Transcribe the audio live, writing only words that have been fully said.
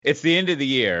It's the end of the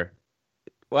year.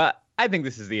 Well, I think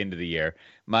this is the end of the year.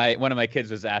 My one of my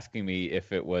kids was asking me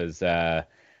if it was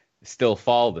still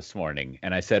fall this morning,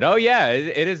 and I said, "Oh yeah,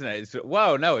 it isn't.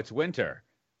 Whoa, no, it's winter.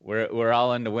 We're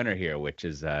all into winter here, which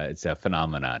is it's a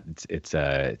phenomenon.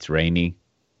 It's rainy.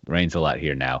 It rains a lot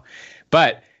here now,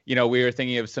 but we were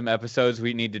thinking of some episodes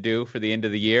we need to do for the end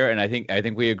of the year, and I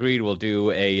think we agreed we'll do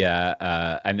a.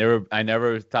 I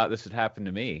never thought this would happen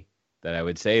to me that I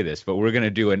would say this, but we're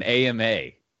gonna do an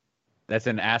AMA. That's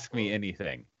an Ask Me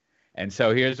Anything. And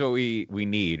so here's what we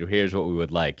need, or here's what we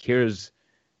would like. Here's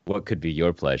what could be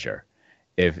your pleasure.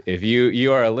 If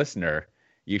you are a listener,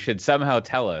 you should somehow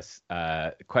tell us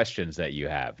questions that you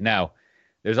have. Now,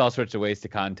 there's all sorts of ways to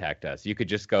contact us. You could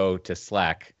just go to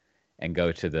Slack and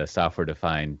go to the Software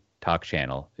Defined Talk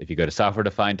channel. If you go to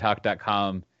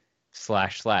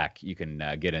softwaredefinedtalk.com/Slack, you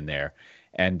can get in there.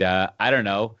 And I don't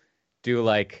know, do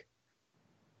like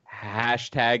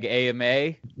hashtag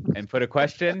AMA and put a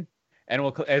question, and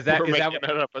we'll is that it up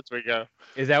as we go.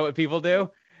 Is that what people do?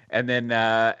 And then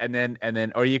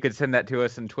or you could send that to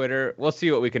us on Twitter. We'll see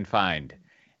what we can find.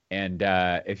 And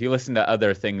if you listen to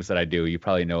other things that I do, you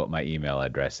probably know what my email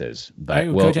address is. But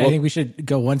Coach, I think we should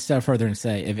go one step further and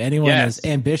say, if anyone is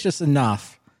ambitious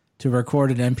enough to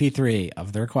record an MP3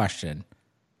 of their question,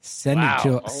 send it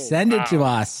to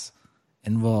us.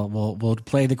 And we'll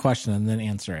play the question and then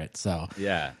answer it. So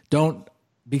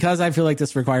because I feel like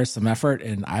this requires some effort,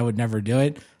 and I would never do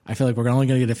it. I feel like we're only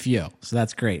going to get a few, so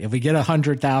that's great. If we get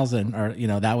 100,000, or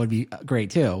that would be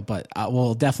great too. But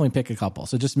we'll definitely pick a couple.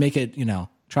 So just make it,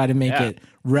 try to make it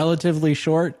relatively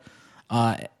short,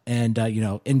 and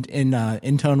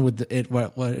in tone with it.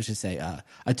 What I should say,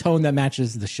 a tone that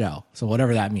matches the show. So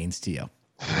whatever that means to you.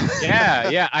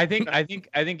 Yeah. I think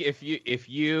if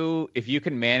you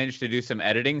can manage to do some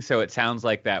editing so it sounds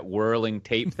like that whirling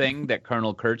tape thing that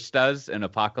Colonel Kurtz does in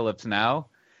Apocalypse Now,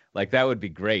 like that would be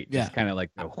great. Just kind of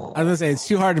like I was gonna say it's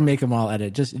too hard to make them all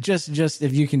edit. Just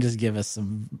if you can just give us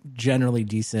some generally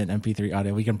decent MP3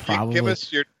 audio, we can probably give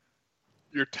us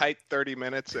your tight 30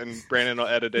 minutes, and Brandon will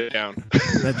edit it down.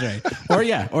 That's right.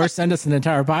 Or send us an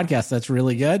entire podcast that's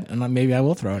really good, and maybe I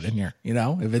will throw it in here.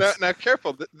 If it's now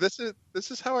careful. This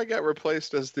is how I got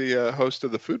replaced as the host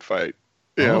of the Food Fight.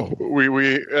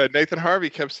 We Nathan Harvey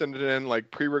kept sending in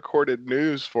like pre-recorded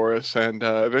news for us, and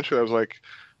eventually I was like,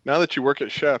 now that you work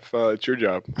at Chef, it's your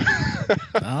job.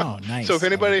 Oh, nice. So if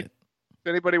anybody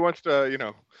wants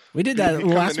to, we did that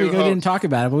last week. We didn't talk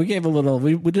about it, but we gave a little.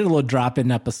 We did a little drop-in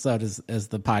episode, as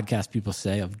the podcast people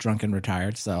say, of Drunken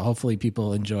Retired. So hopefully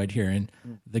people enjoyed hearing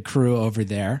the crew over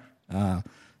there.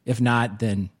 If not,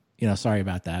 then sorry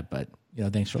about that. But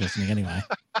thanks for listening anyway.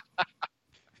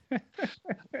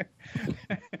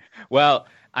 Well,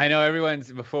 I know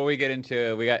everyone's. Before we get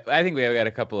into, I think we got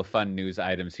a couple of fun news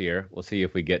items here. We'll see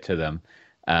if we get to them.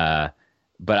 But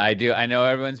I know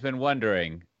everyone's been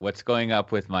wondering what's going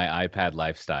up with my iPad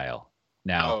lifestyle.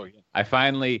 Now, I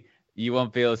finally, you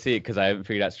won't be able to see it because I haven't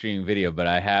figured out streaming video, but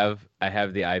I have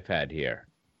the iPad here,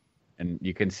 and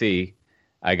you can see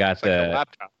I got it's like a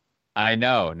laptop. I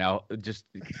know. Now, just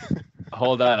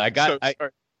hold on. I got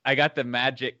the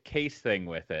Magic case thing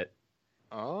with it.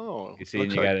 Oh, you see,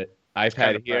 and you got it.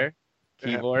 iPad here,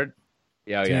 keyboard.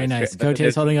 Yeah, very nice. Coach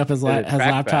is holding up his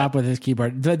laptop with his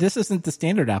keyboard. This isn't the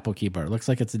standard Apple keyboard. It looks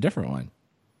like it's a different one.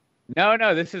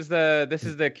 No, this is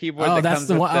the keyboard. Oh, that that's comes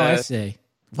the with one. I see.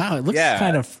 Wow, it looks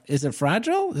kind of. Is it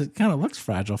fragile? It kind of looks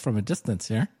fragile from a distance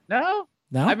here. No.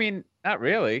 I mean, not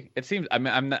really. It seems. I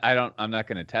mean, I'm not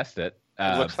going to test it.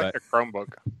 It looks like a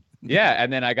Chromebook. Yeah,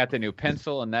 and then I got the new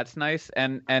pencil, and that's nice.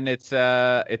 And this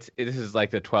is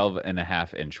like the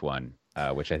 12.5-inch one.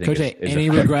 Which I think Coach, is any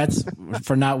regrets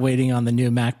for not waiting on the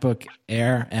new MacBook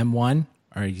Air M1?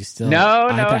 Or are you still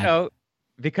No,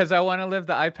 because I want to live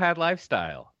the iPad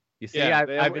lifestyle. You see, I've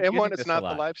been M1 is not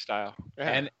the lifestyle,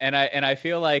 and I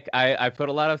feel like I put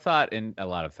a lot of thought in.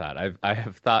 I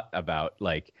have thought about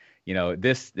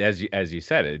this as you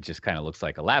said, it just kind of looks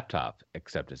like a laptop,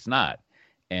 except it's not.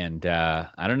 And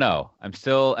I don't know. I'm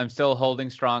still holding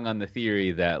strong on the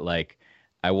theory that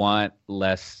I want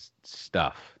less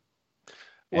stuff.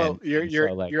 Well, your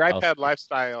iPad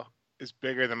lifestyle is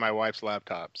bigger than my wife's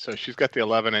laptop, so she's got the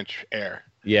 11-inch Air.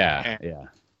 Yeah.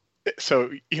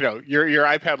 So your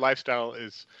iPad lifestyle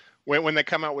is when they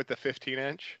come out with the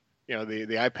 15-inch, the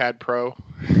iPad Pro.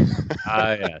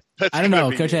 Yeah. I don't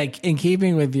know, Coach. In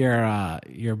keeping with your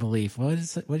belief, what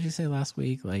did you say last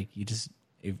week? Like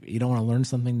if you don't want to learn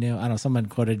something new, I don't know. Someone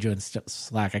quoted you in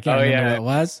Slack. I can't remember what it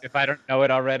was. If I don't know it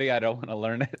already, I don't want to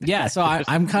learn it. Yeah, so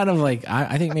I'm kind of like,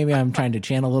 I think maybe I'm trying to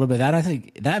channel a little bit of that. I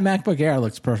think that MacBook Air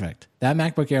looks perfect. That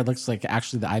MacBook Air looks like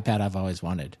actually the iPad I've always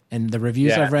wanted. And the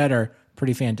reviews I've read are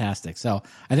pretty fantastic. So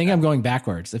I think I'm going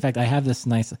backwards. In fact, I have this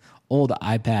nice old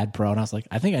iPad Pro, and I was like,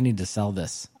 I think I need to sell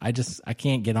this. I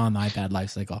can't get on the iPad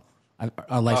lifestyle.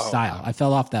 I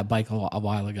fell off that bike a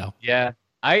while ago. Yeah,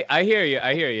 I hear you.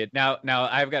 I hear you. Now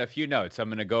I've got a few notes. I'm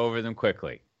going to go over them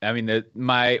quickly. I mean,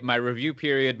 my review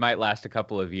period might last a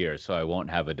couple of years, so I won't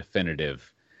have a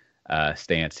definitive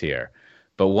stance here.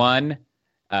 But one,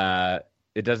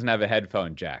 it doesn't have a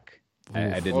headphone jack.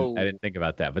 I didn't think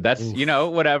about that. But that's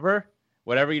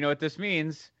whatever you know what this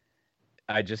means.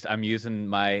 I'm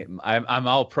using I'm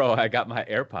all pro. I got my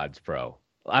AirPods Pro.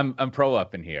 I'm pro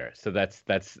up in here, so that's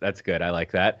good. I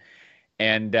like that,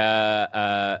 and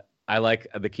I like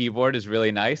the keyboard is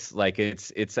really nice. Like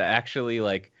it's actually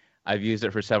like I've used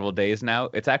it for several days now.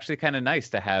 It's actually kind of nice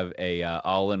to have a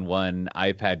all-in-one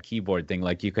iPad keyboard thing.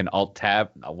 Like you can Alt Tab.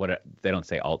 They don't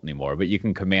say Alt anymore, but you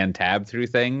can Command Tab through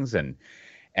things. And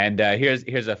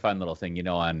here's a fun little thing.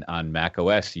 On Mac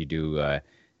OS you do.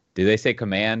 Do they say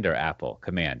Command or Apple?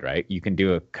 Command, right? You can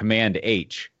do a Command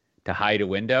H to hide a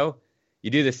window. You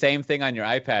do the same thing on your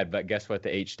iPad, but guess what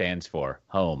the H stands for?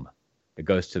 Home. It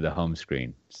goes to the home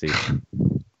screen. See?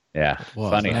 Yeah.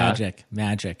 Whoa, funny, magic.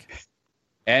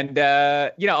 And,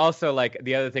 also like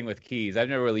the other thing with keys, I've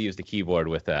never really used a keyboard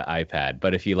with an iPad,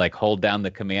 but if you like hold down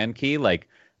the command key, like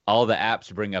all the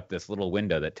apps bring up this little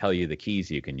window that tell you the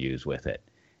keys you can use with it.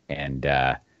 And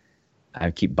I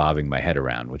keep bobbing my head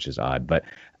around, which is odd, but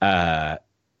I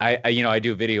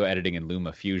do video editing in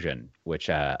LumaFusion, which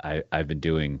I've been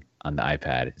doing on the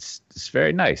iPad. It's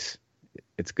very nice.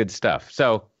 It's good stuff.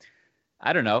 So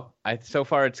I don't know. So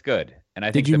far it's good. And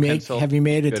I think have you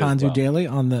made a Tanzu Daily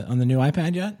on the new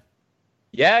iPad yet?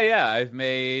 Yeah. I've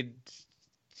made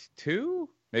 2,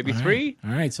 maybe 3.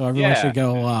 All right. So everyone should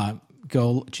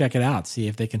go check it out. See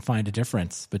if they can find a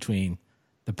difference between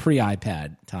the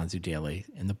pre-iPad Tanzu Daily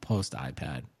and the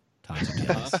post-iPad Tanzu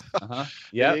Dailies.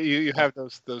 Yeah. You have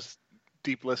those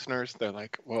deep listeners. They're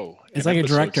like, whoa. It's like a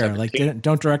director. 17. Like,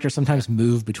 don't directors sometimes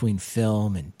move between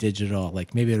film and digital?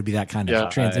 Like maybe it'll be that kind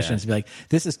of transition. To be like,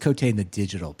 this is Cote in the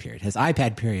digital period. His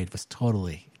iPad period was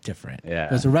totally different. Yeah.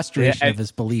 It was a restoration of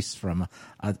his beliefs from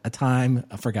a time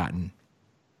forgotten.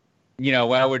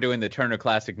 While we're doing the Turner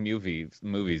Classic movies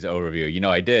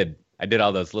overview, I did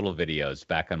all those little videos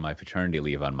back on my paternity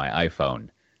leave on my iPhone.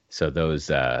 So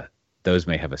those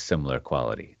may have a similar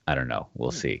quality. I don't know. We'll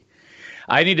see.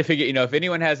 I need to figure, if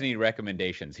anyone has any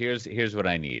recommendations, here's what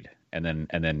I need. And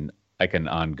then I can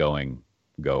ongoing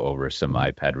go over some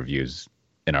iPad reviews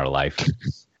in our life.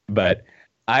 But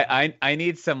I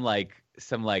need some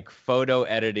photo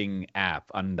editing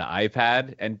app on the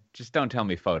iPad, and just don't tell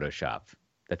me Photoshop.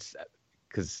 That's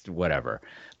because whatever.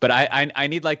 But I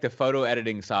need like the photo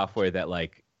editing software that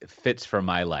like fits for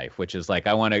my life, which is like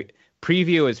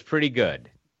Preview is pretty good,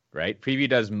 right? Preview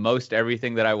does most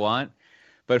everything that I want.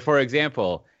 But for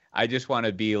example, I just want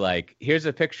to be like, here's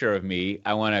a picture of me.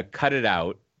 I want to cut it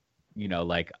out,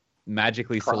 like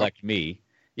magically select me.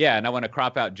 Yeah, and I want to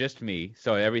crop out just me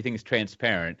so everything's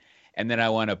transparent. And then I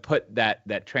want to put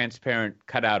that transparent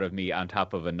cutout of me on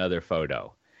top of another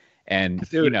photo. And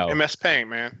Dude, MS Paint,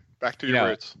 man. Back to your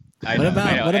roots. What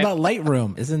about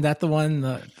Lightroom? Isn't that the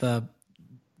one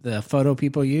the photo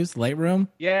people use? Lightroom?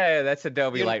 Yeah, that's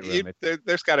Adobe Lightroom.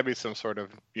 There's got to be some sort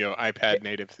of iPad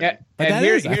native thing. But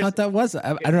I thought that was.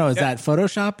 I don't know. Is that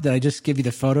Photoshop? Did I just give you the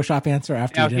Photoshop answer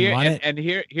after you didn't want it? And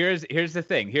here's the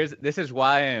thing. This is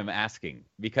why I am asking,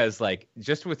 because like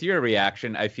just with your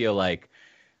reaction, I feel like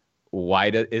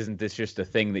isn't this just a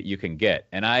thing that you can get?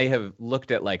 And I have looked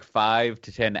at like 5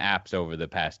 to 10 apps over the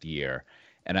past year,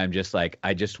 and I'm just like,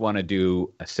 I just want to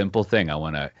do a simple thing. I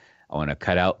want to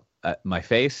cut out my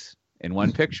face in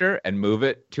one picture and move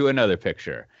it to another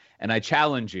picture. And I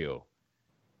challenge you,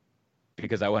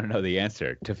 because I want to know the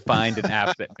answer, to find an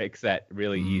app that makes that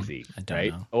really easy,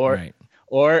 right? Know.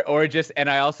 Or just, and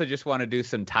I also just want to do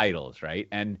some titles, right?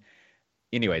 And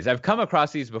anyways, I've come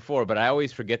across these before, but I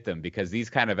always forget them because these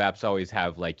kind of apps always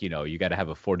have like, you got to have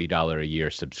a $40 a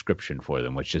year subscription for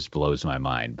them, which just blows my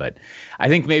mind. But I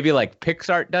think maybe like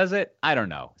PixArt does it. I don't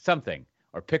know, something,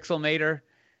 or Pixelmator.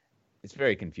 It's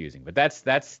very confusing, but that's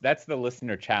the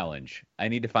listener challenge. I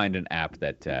need to find an app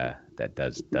that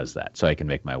does that, so I can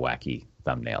make my wacky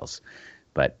thumbnails.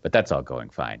 But that's all going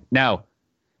fine. Now,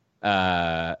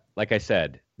 like I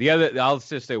said, I'll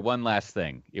just say one last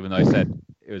thing, even though I said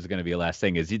it was going to be a last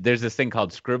thing. Is there's this thing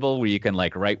called Scribble where you can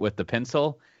like write with the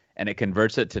pencil, and it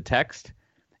converts it to text,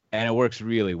 and it works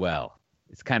really well.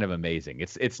 It's kind of amazing.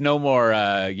 It's no more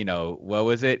what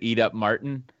was it? Eat up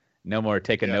Martin. No more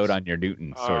take a note on your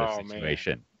Newton sort of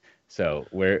situation. Man. So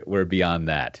we're beyond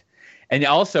that. And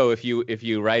also if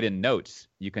you write in notes,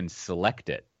 you can select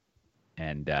it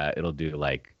and it'll do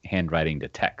like handwriting to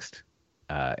text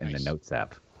in the Notes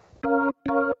app.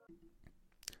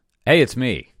 Hey, it's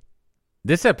me.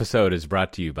 This episode is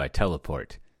brought to you by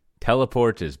Teleport.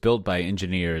 Teleport is built by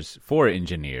engineers for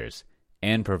engineers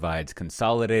and provides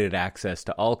consolidated access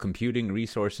to all computing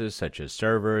resources such as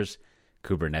servers,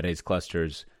 Kubernetes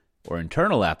clusters, or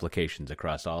internal applications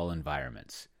across all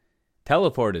environments.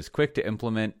 Teleport is quick to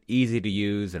implement, easy to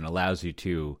use, and allows you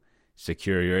to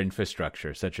secure your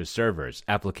infrastructure such as servers,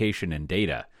 application, and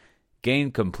data,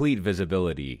 gain complete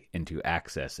visibility into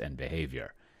access and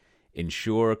behavior,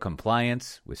 ensure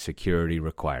compliance with security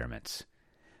requirements.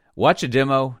 Watch a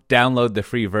demo, download the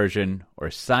free version,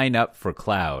 or sign up for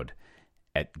cloud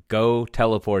at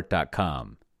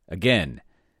goteleport.com. Again,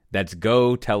 that's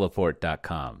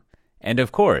goteleport.com. And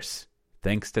of course,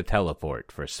 thanks to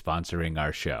Teleport for sponsoring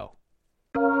our show.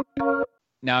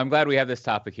 Now, I'm glad we have this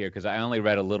topic here because I only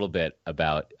read a little bit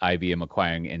about IBM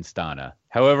acquiring Instana.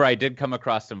 However, I did come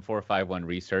across some 451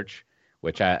 research,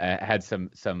 which I had some.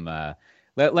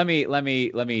 Let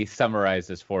me summarize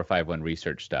this 451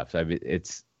 research stuff. So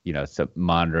it's some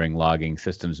monitoring, logging,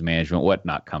 systems management,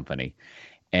 whatnot company,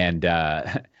 and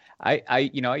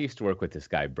I used to work with this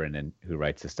guy Brendan who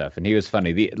writes this stuff, and he was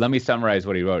funny. Let me summarize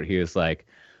what he wrote. He was like,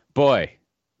 "Boy,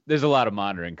 there's a lot of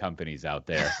monitoring companies out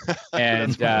there,"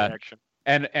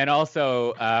 and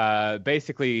also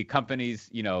basically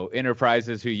companies,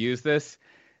 enterprises who use this,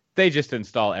 they just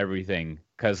install everything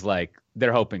because like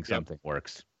they're hoping something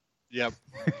works. Yep.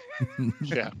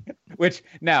 Yeah. Which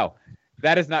now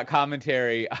that is not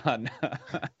commentary on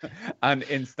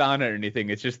Instana or anything.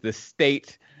 It's just the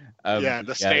state of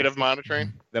state of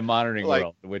monitoring, the monitoring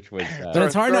world, which was. But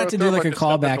it's hard not to do like a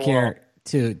callback here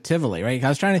to Tivoli, right? I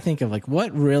was trying to think of like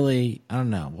what really, I don't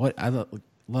know, what I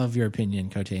love your opinion,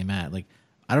 Cote and Matt. Like,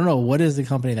 I don't know what is the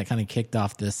company that kind of kicked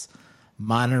off this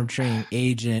monitoring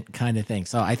agent kind of thing.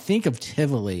 So I think of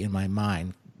Tivoli in my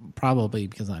mind, probably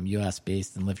because I'm U.S.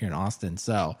 based and live here in Austin.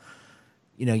 So,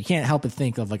 you can't help but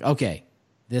think of like, okay,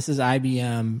 this is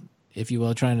IBM, if you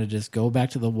will, trying to just go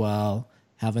back to the well,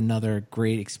 have another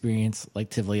great experience like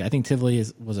Tivoli. I think Tivoli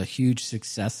was a huge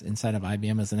success inside of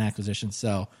IBM as an acquisition.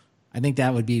 So I think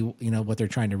that would be, what they're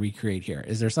trying to recreate here.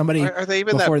 Is there somebody are they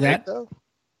even before that big, though?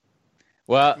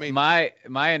 Well, my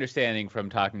understanding from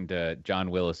talking to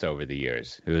John Willis over the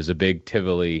years, who was a big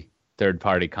Tivoli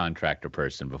third-party contractor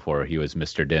person before he was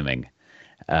Mr. Dimming,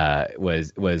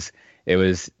 was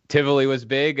Tivoli was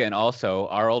big, and also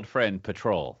our old friend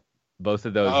Patrol. Both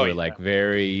of those were like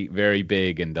very, very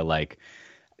big into like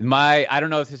I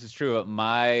don't know if this is true, but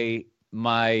my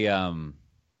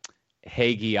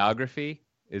hagiography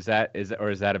is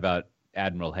that about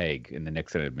Admiral Haig in the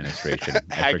Nixon administration?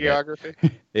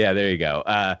 Hagiography? Yeah, there you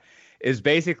go. Is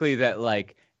basically that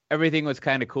like everything was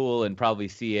kind of cool and probably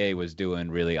CA was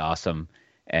doing really awesome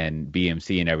and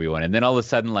BMC and everyone. And then all of a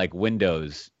sudden like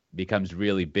Windows becomes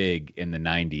really big in the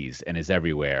 90s and is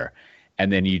everywhere.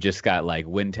 And then you just got like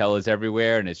Wintel is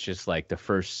everywhere and it's just like the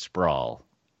first sprawl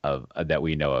of that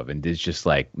we know of. And it's just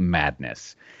like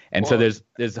madness. And so there's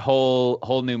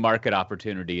whole new market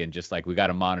opportunity and just like we got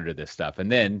to monitor this stuff.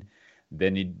 And then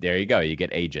there you go. You get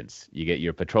agents. You get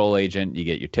your Patrol agent. You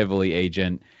get your Tivoli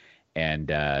agent, and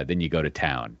then you go to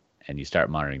town and you start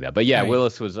monitoring that. But yeah, right.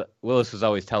 Willis was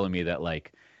always telling me that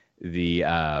like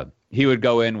he would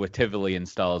go in with Tivoli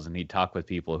installs and he'd talk with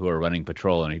people who are running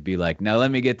Patrol and he'd be like, "Now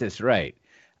let me get this right.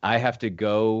 I have to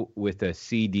go with a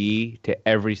CD to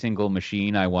every single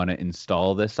machine I want to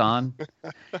install this on,"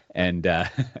 and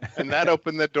that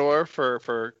opened the door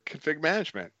for config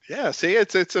management. Yeah, see,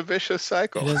 it's a vicious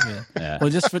cycle. It is good. Yeah.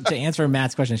 Well, just to answer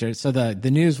Matt's question here, so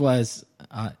the news was,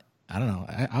 I don't know,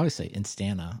 I always say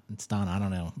Instana. I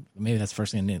don't know, maybe that's the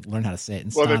first thing I need to learn how to say it.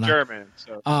 Instana. Well, they're German,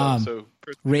 so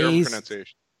raised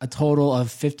pronunciation. A total of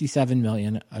 $57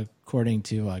 million according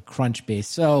to Crunchbase.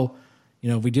 So,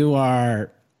 if we do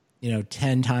our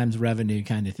 10 times revenue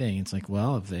kind of thing. It's like,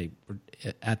 well, if they were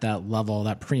at that level,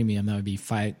 that premium, that would be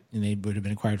and they would have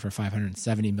been acquired for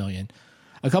 $570 million.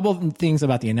 A couple of things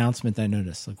about the announcement that I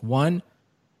noticed. Like one,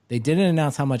 they didn't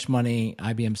announce how much money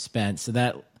IBM spent. So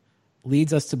that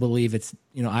leads us to believe it's,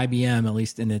 IBM, at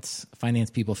least in its finance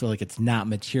people, feel like it's not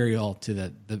material to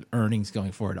the earnings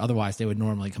going forward. Otherwise, they would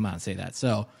normally come out and say that.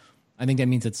 So I think that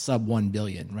means it's sub 1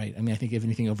 billion, right? I mean, I think if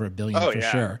anything over $1 billion for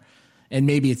sure. And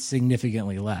maybe it's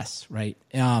significantly less, right?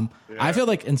 I feel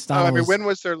like Instana. When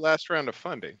was their last round of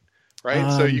funding, right?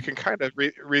 So you can kind of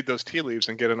read those tea leaves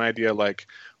and get an idea. Like,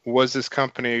 was this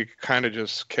company kind of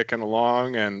just kicking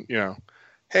along, and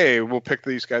hey, we'll pick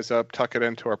these guys up, tuck it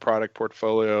into our product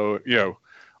portfolio,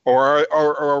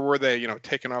 or were they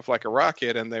taking off like a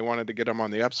rocket and they wanted to get them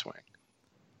on the upswing?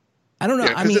 I don't know.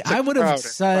 Yeah, I mean, I would have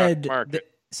said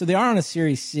so they are on a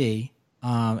Series C,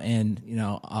 and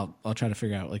I'll try to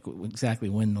figure out like exactly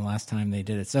when the last time they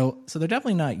did it. So they're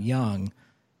definitely not young,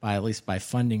 at least by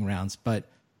funding rounds. But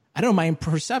I don't know. My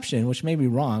perception, which may be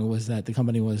wrong, was that the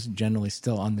company was generally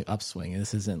still on the upswing. And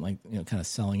this isn't like kind of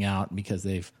selling out because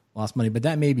they've lost money, but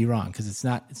that may be wrong because it's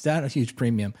not a huge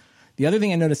premium. The other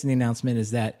thing I noticed in the announcement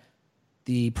is that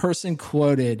the person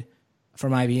quoted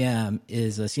from IBM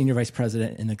is a senior vice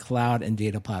president in the cloud and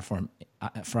data platform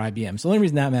for IBM. So the only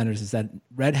reason that matters is that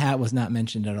Red Hat was not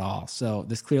mentioned at all. So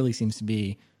this clearly seems to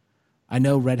be, I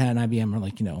know Red Hat and IBM are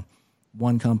like,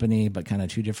 one company, but kind of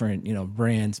two different,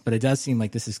 brands. But it does seem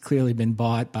like this has clearly been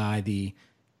bought by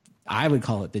I would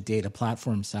call it the data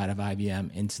platform side of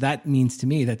IBM. And so that means to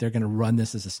me that they're going to run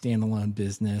this as a standalone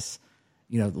business,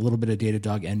 a little bit of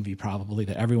Datadog envy probably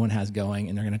that everyone has going.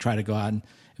 And they're going to try to go out and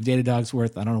if Datadog's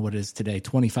worth, I don't know what it is today,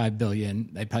 $25 billion,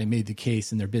 they probably made the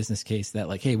case in their business case that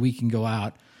like, hey, we can go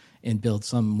out and build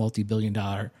some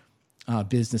multi-billion-dollar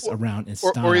business around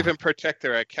Instana. Or even protect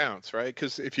their accounts, right?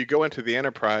 Because if you go into the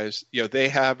enterprise, they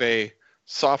have a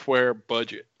software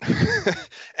budget.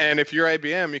 And if you're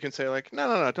IBM, you can say like,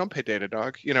 no, don't pay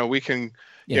Datadog. We can,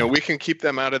 we can keep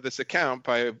them out of this account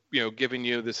by, giving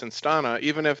you this Instana,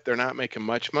 even if they're not making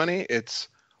much money. It's,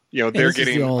 they're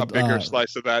getting a bigger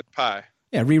slice of that pie.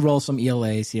 Yeah, re-roll some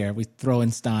ELAs here. We throw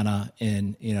Instana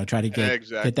and try to get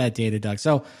that Datadog.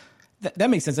 So that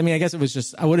makes sense. I mean, I guess it was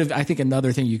just I think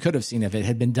another thing you could have seen if it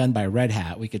had been done by Red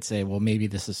Hat, we could say, well, maybe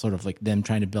this is sort of like them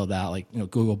trying to build out like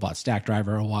Google bought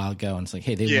Stackdriver a while ago, and it's like,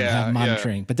 hey, they wouldn't have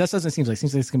monitoring. Yeah. But that doesn't seem like. It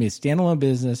seems like it's going to be a standalone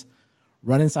business,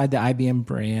 run inside the IBM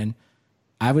brand.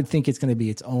 I would think it's going to be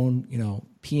its own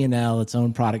P&L, its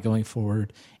own product going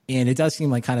forward, and it does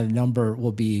seem like kind of the number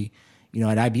will be.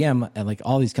 At IBM and like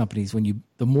all these companies,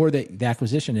 the more that the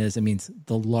acquisition is, it means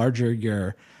the larger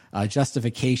your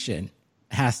justification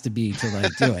has to be to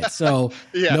like do it. So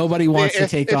nobody wants to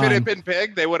take on. If it had been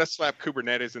big, they would have slapped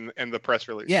Kubernetes in the press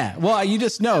release. Yeah, well, you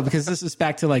just know because this is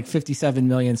back to like 57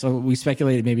 million. So we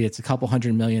speculated maybe it's a couple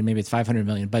hundred million, maybe it's 500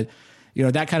 million, but.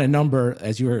 That kind of number,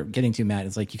 as you were getting to, Matt,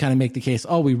 is like you kind of make the case,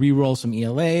 we re-roll some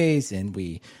ELAs and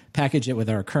we package it with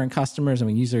our current customers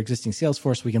and we use our existing sales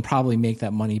force, we can probably make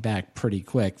that money back pretty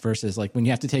quick versus like when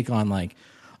you have to take on like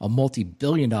a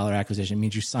multi-billion-dollar acquisition, it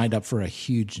means you signed up for a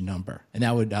huge number. And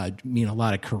that would mean a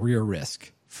lot of career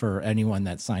risk for anyone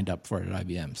that signed up for it at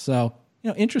IBM. So,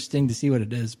 interesting to see what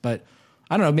it is. But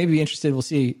I don't know, maybe be interested. We'll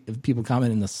see if people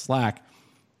comment in the Slack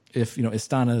if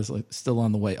Instana is like still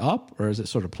on the way up or is it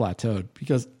sort of plateaued?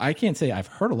 Because I can't say I've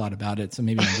heard a lot about it, so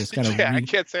maybe I'm just kind of I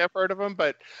can't say I've heard of them,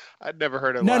 but I'd never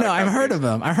heard of. No, I've heard of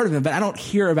them, but I don't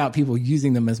hear about people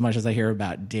using them as much as I hear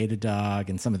about Datadog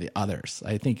and some of the others.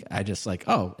 I think I just like,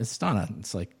 Instana,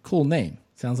 it's like cool name,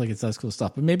 sounds like it does cool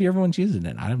stuff, but maybe everyone's using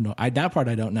it. I don't know. That part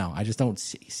I don't know. I just don't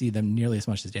see them nearly as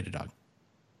much as Datadog.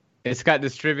 It's got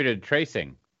distributed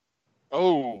tracing.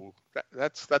 Oh,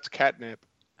 that's catnip.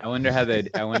 I wonder how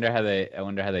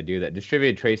they do that.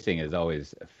 Distributed tracing is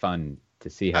always fun to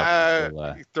see how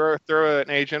people, throw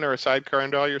an agent or a sidecar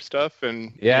into all your stuff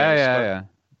and yeah,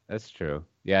 that's true.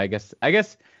 Yeah, I guess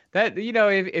that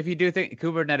if you do think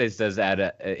Kubernetes does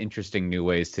add interesting new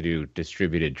ways to do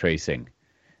distributed tracing,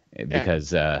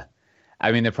 because the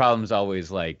problem is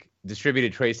always like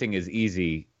distributed tracing is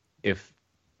easy if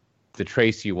the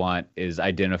trace you want is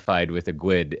identified with a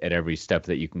GUID at every step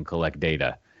that you can collect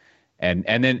data. And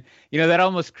then, that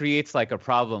almost creates like a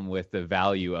problem with the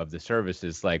value of the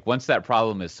services. Like once that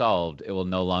problem is solved, it will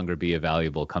no longer be a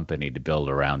valuable company to build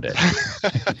around it.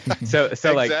 so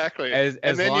exactly. Like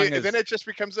then it just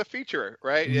becomes a feature,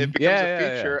 right? It becomes a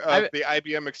feature of the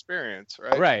IBM experience,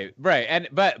 right? Right. And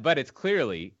but it's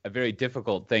clearly a very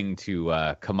difficult thing to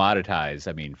commoditize.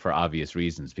 I mean, for obvious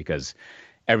reasons, because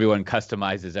everyone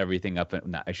customizes everything up.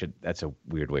 That's a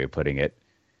weird way of putting it.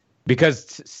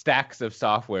 Because stacks of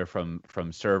software from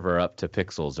server up to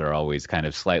pixels are always kind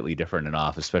of slightly different and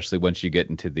off, especially once you get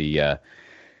into the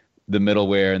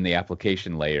middleware and the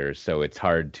application layers. So it's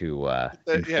hard to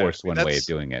enforce one way of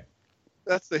doing it.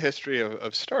 That's the history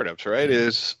of startups, right?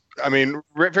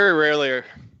 Very rarely,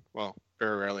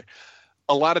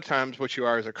 a lot of times what you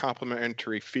are is a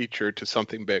complementary feature to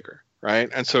something bigger,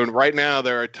 right? And so right now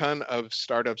there are a ton of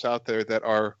startups out there that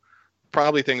are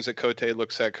probably things that Cote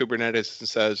looks at Kubernetes and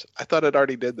says, I thought it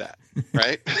already did that,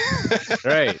 right?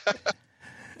 Right.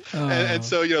 And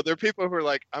so, there are people who are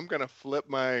like, I'm going to flip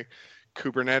my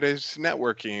Kubernetes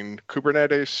networking,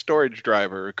 Kubernetes storage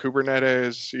driver,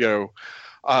 Kubernetes,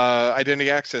 identity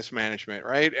access management,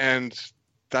 right? And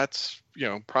that's,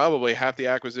 probably half the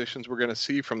acquisitions we're going to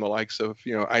see from the likes of,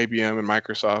 IBM and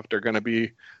Microsoft are going to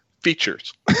be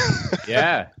features.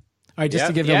 Yeah. All right, just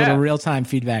to give you a little real-time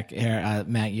feedback here,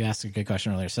 Matt, you asked a good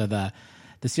question earlier. So the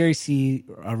Series C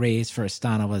raise for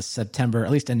Astana was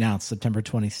announced September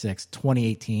 26,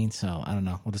 2018. So I don't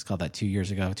know. We'll just call that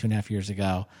 2.5 years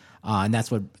ago. And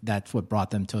that's what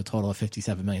brought them to a total of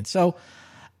 $57 million. So,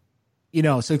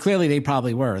 so clearly they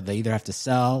probably were. They either have to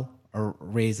sell or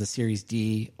raise a Series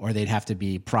D, or they'd have to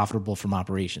be profitable from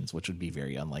operations, which would be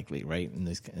very unlikely, right? In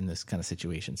this kind of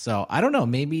situation. So I don't know.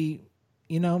 Maybe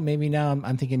now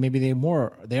I'm thinking maybe they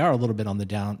are a little bit on the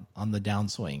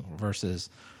downswing versus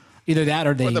either that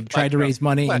or they tried to raise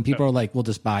money and people are like, we'll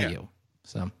just buy you.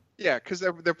 So. Yeah, because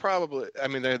they're probably, I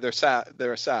mean, they're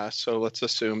a SaaS, so let's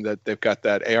assume that they've got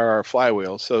that ARR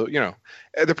flywheel. So,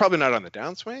 they're probably not on the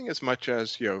downswing as much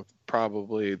as,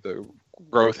 probably the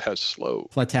growth has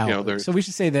slowed. Plateau. So we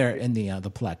should say they're in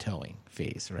the plateauing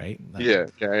phase, right?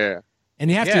 Yeah. And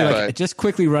you have to just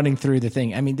quickly running through the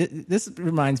thing. I mean, this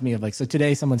reminds me of so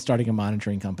today someone's starting a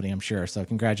monitoring company, I'm sure. So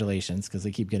congratulations, because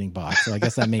they keep getting bought. So I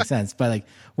guess that makes sense. But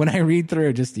when I read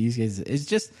through just these guys, it's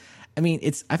just, I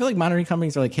feel like monitoring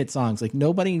companies are like hit songs. Like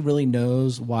nobody really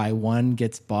knows why one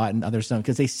gets bought and others don't,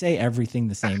 because they say everything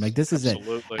the same. Like this is it.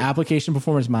 Application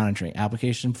performance monitoring,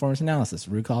 application performance analysis,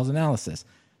 root cause analysis,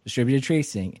 distributed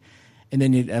tracing. And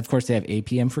then of course they have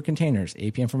APM for containers,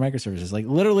 APM for microservices. Like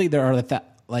literally there are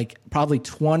probably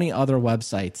 20 other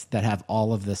websites that have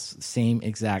all of this same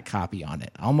exact copy on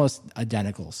it, almost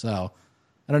identical. So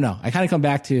I don't know. I kind of come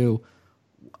back to,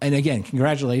 and again,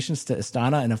 congratulations to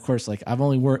Astana. And of course, I've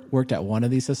only worked at one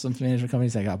of these systems management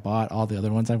companies that got bought. All the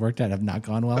other ones I've worked at have not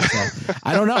gone well. So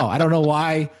I don't know. I don't know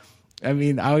why.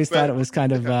 I always thought it was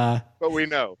kind of. But we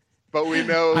know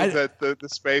that the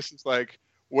space is like,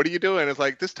 what are you doing? It's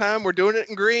like, this time we're doing it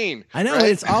in green. I know,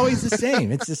 right? It's always the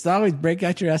same. It's just always break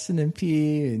out your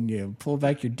SNMP and pull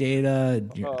back your data.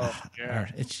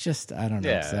 It's just, I don't know.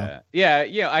 Yeah, so.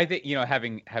 yeah. I think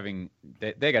having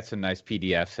they got some nice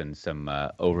PDFs and some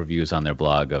overviews on their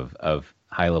blog of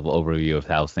high level overview of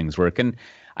how things work. And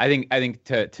I think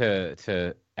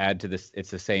to add to this,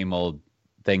 it's the same old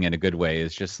thing in a good way.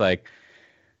 Is just like,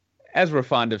 as we're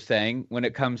fond of saying, when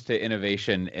it comes to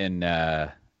innovation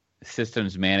in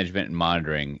systems management and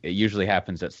monitoring, it usually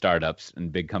happens at startups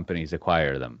and big companies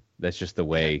acquire them. That's just the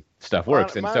way stuff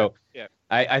works.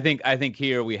 I think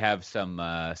here we have some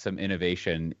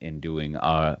innovation in doing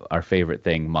our favorite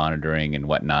thing, monitoring and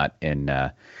whatnot in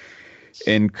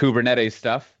Kubernetes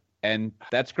stuff, and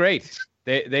that's great.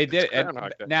 They did it.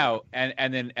 Now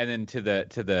and then to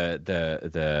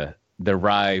the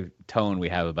wry tone we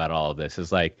have about all of this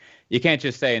is like, you can't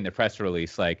just say in the press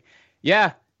release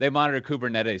they monitor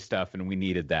Kubernetes stuff and we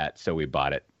needed that, so we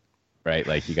bought it, right?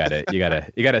 Like you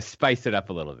gotta spice it up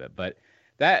a little bit, but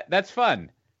that's fun.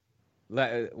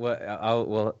 I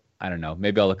don't know.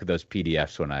 Maybe I'll look at those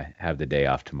PDFs when I have the day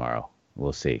off tomorrow.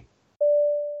 We'll see.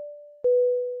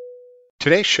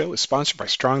 Today's show is sponsored by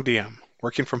StrongDM.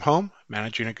 Working from home,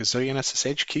 managing a gazillion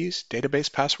SSH keys,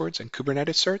 database passwords, and Kubernetes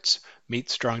certs? Meet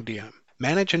StrongDM.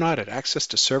 Manage and audit access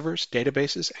to servers,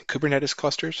 databases, and Kubernetes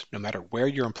clusters, no matter where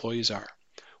your employees are.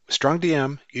 With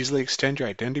StrongDM, easily extend your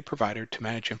identity provider to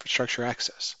manage infrastructure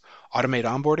access. Automate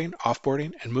onboarding,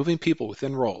 offboarding, and moving people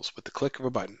within roles with the click of a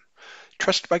button.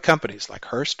 Trusted by companies like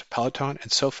Hearst, Peloton,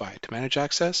 and SoFi to manage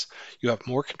access, you have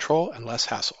more control and less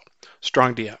hassle.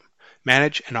 StrongDM.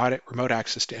 Manage and audit remote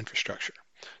access to infrastructure.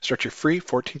 Start your free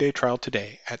 14-day trial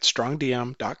today at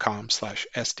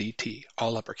strongdm.com/SDT,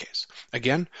 all uppercase.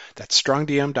 Again, that's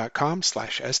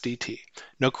strongdm.com/SDT.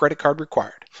 No credit card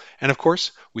required. And of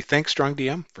course, we thank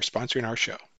StrongDM for sponsoring our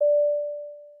show.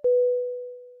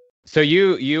 So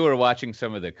you were watching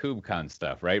some of the KubeCon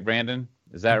stuff, right, Brandon?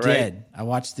 Is that right? I did. I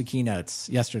watched the keynotes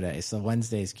yesterday. So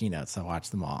Wednesday's keynotes, I watched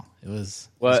them all. It was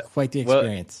quite the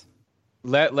experience.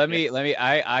 Let me.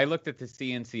 I looked at the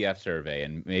CNCF survey,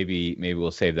 and maybe we'll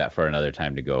save that for another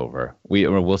time to go over.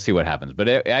 We'll see what happens.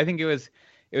 But I think it was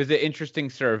an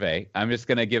interesting survey. I'm just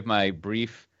going to give my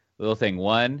brief little thing.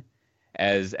 One,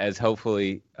 as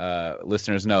hopefully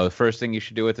listeners know, the first thing you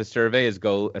should do with the survey is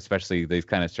go, especially these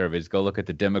kind of surveys, go look at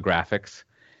the demographics.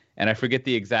 And I forget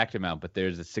the exact amount, but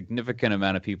there's a significant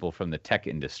amount of people from the tech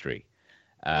industry.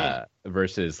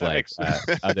 Versus other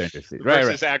industries,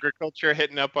 versus agriculture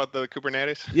hitting up on the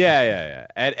Kubernetes. Yeah.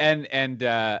 And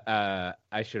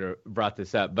I should have brought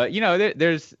this up, but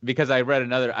there's, because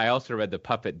I also read the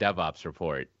Puppet DevOps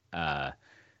report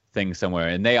thing somewhere,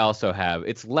 and they also have,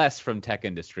 it's less from tech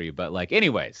industry, but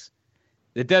anyways,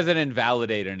 it doesn't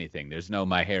invalidate anything. There's no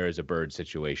my hair is a bird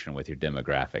situation with your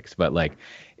demographics, but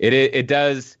it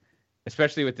does,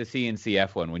 especially with the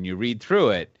CNCF one, when you read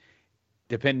through it.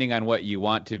 depending on what you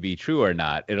want to be true or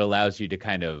not, it allows you to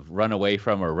kind of run away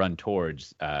from or run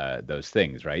towards those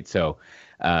things, right? So,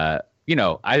 I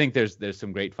think there's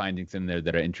some great findings in there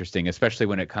that are interesting, especially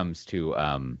when it comes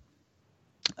to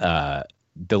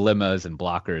dilemmas and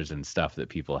blockers and stuff that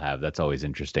people have. That's always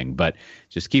interesting. But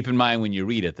just keep in mind when you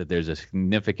read it that there's a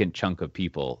significant chunk of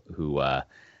people who are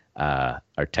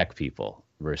tech people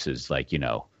versus like,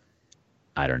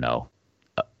 I don't know,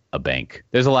 a bank.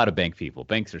 There's a lot of bank people.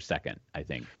 Banks are second, I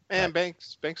think. Man,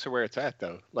 banks are where it's at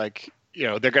though. Like,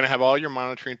 they're going to have all your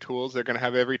monitoring tools. They're going to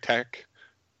have every tech.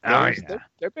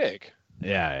 They're big.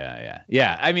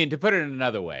 Yeah. I mean, to put it in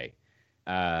another way,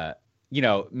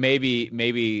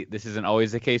 maybe this isn't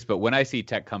always the case, but when I see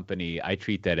tech company, I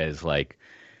treat that as like,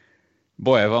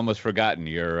 boy, I've almost forgotten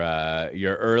your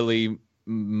early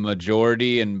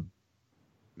majority and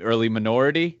early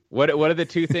minority. What are the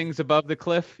two things above the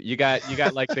cliff? You got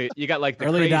like the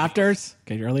early adopters.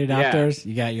 Okay, your early adopters. Yeah.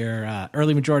 You got your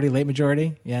early majority, late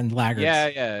majority, and laggards.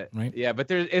 Yeah. Right? Yeah, but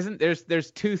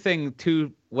there's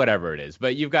two whatever it is.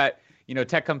 But you've got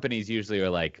tech companies usually are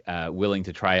like willing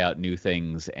to try out new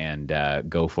things and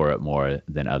go for it more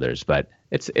than others. But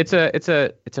it's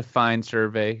a fine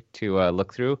survey to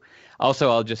look through.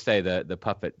 Also, I'll just say the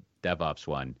Puppet DevOps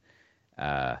one.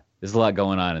 There's a lot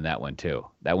going on in that one too.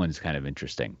 That one's kind of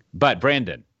interesting. But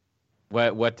Brandon,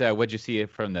 what'd you see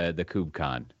from the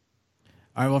KubeCon?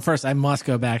 All right. Well, first I must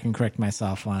go back and correct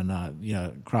myself on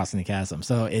crossing the chasm.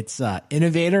 So it's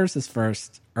innovators is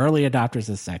first, early adopters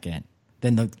is second,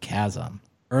 then the chasm,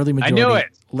 early majority, I knew it.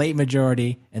 Late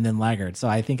majority, and then laggard. So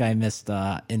I think I missed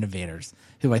innovators,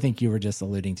 who I think you were just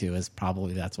alluding to as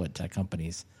probably that's what tech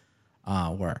companies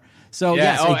were. So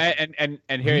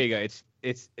and here you go.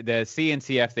 It's the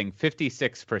CNCF thing.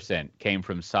 56% came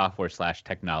from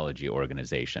software/technology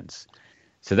organizations,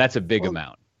 so that's a big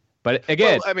amount. But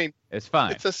again, it's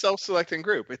fine. It's a self-selecting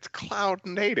group. It's cloud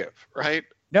native, right?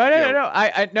 No. And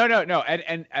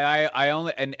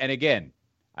again,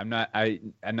 I'm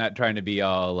not trying to be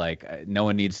all like no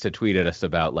one needs to tweet at us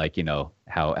about like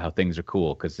how things are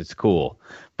cool because it's cool,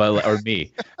 but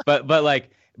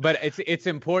it's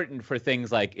important for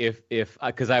things like if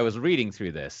because I was reading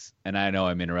through this and I know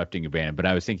I'm interrupting you, Brandon, but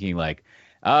I was thinking like,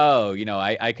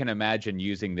 I can imagine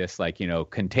using this like,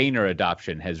 container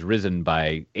adoption has risen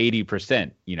by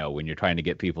 80%, when you're trying to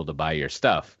get people to buy your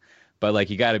stuff. But like,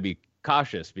 you got to be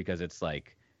cautious because it's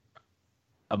like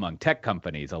among tech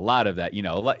companies, a lot of that,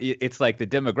 it's like the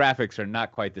demographics are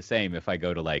not quite the same. If I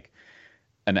go to like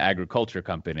an agriculture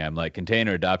company, I'm like,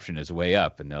 container adoption is way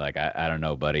up. And they're like, I don't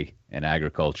know, buddy, in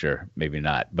agriculture, maybe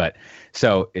not. But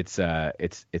so it's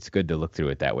good to look through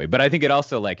it that way. But I think it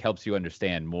also like helps you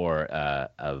understand more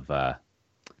of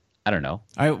I don't know.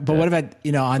 All right, but what about,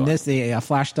 on this, they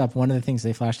flashed up, one of the things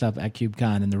they flashed up at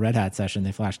KubeCon in the Red Hat session,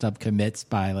 they flashed up commits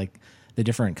by like the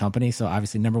different companies. So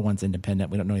obviously number one's independent.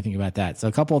 We don't know anything about that.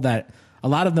 So a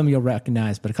lot of them you'll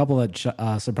recognize, but a couple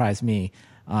that surprised me.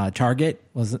 Target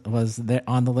was there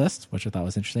on the list, which I thought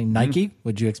was interesting. Nike,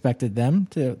 would you expected them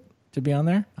to be on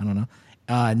there? I don't know.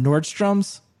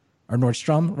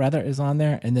 Nordstrom rather is on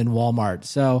there, and then Walmart.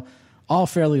 So all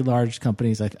fairly large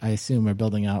companies, I assume, are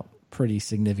building out pretty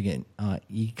significant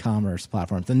e-commerce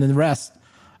platforms, and then the rest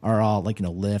are all like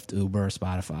Lyft, Uber,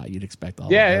 Spotify. You'd expect all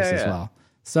of those as well.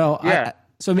 So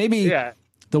so maybe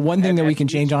the one thing that we can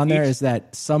change on there is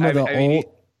that some of the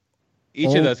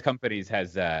each of those companies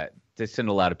has they send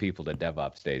a lot of people to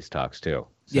DevOps Days talks too.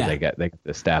 So they get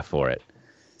the staff for it.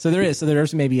 So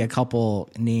there's maybe a couple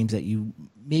names that you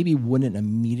maybe wouldn't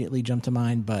immediately jump to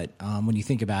mind, but when you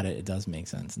think about it, it does make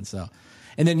sense. So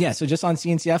just on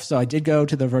CNCF, so I did go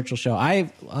to the virtual show.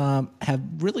 I have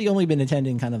really only been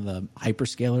attending kind of the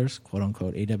hyperscalers, quote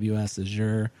unquote, AWS,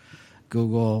 Azure,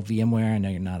 Google, VMware. I know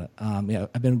you're not.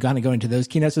 I've been kind of going to those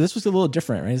keynotes. So this was a little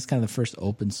different, right? It's kind of the first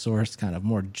open source, kind of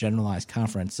more generalized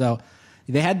conference. So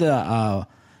they had the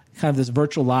kind of this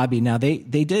virtual lobby. Now they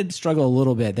did struggle a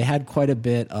little bit. They had quite a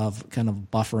bit of kind of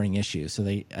buffering issues. So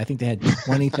I think they had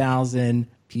 20,000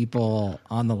 people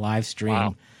on the live stream.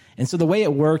 Wow. And so the way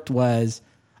it worked was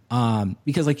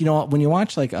because like, when you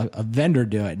watch like a vendor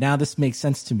do it, now this makes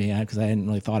sense to me because I hadn't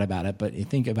really thought about it, but you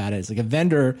think about it, it's like a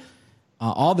vendor.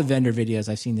 All the vendor videos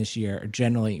I've seen this year are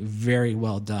generally very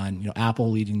well done. Apple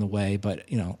leading the way, but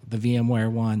the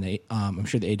VMware one, I'm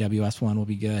sure the AWS one will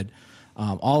be good.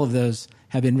 All of those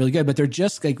have been really good, but they're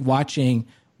just like watching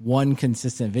one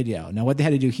consistent video. Now, what they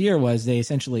had to do here was they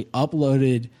essentially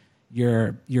uploaded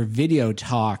your video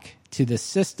talk to the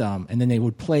system, and then they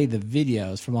would play the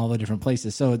videos from all the different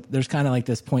places. So there's kind of like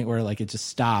this point where like it just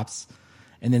stops,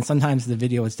 and then sometimes the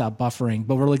video would stop buffering.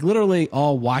 But we're like literally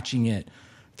all watching it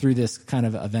through this kind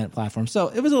of event platform. So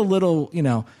it was a little,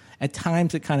 at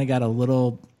times it kind of got a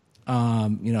little,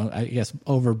 I guess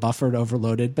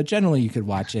overloaded, but generally you could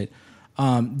watch it.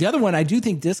 The other one, I do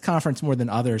think this conference more than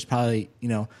others, probably,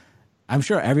 I'm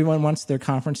sure everyone wants their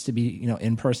conference to be,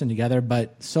 in person together,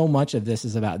 but so much of this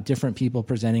is about different people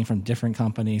presenting from different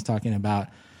companies, talking about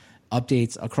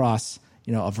updates across,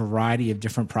 a variety of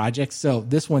different projects. So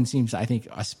this one seems, I think,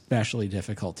 especially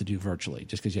difficult to do virtually,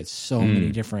 just because you had so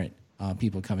many different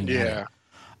people coming in. Yeah.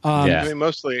 I mean,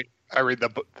 mostly I read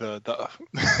the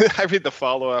I read the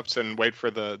follow-ups and wait for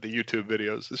the YouTube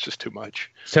videos. It's just too much.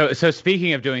 So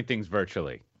speaking of doing things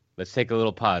virtually, let's take a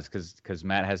little pause because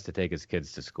Matt has to take his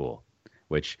kids to school,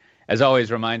 which, as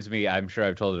always, reminds me. I'm sure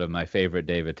I've told it of my favorite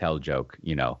Dave Attell joke.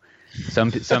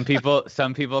 Some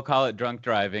people call it drunk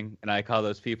driving, and I call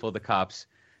those people the cops.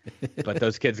 But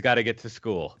those kids got to get to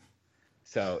school.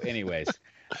 So, anyways,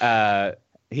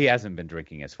 he hasn't been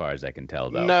drinking, as far as I can tell,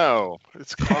 though. No,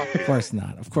 it's coffee. Of course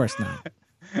not.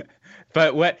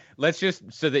 But let's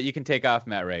just, so that you can take off,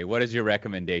 Matt Ray. What is your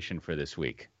recommendation for this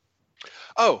week?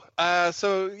 Oh,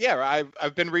 so yeah,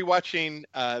 I've been rewatching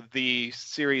the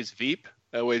series Veep,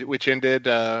 which ended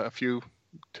a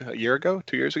year ago,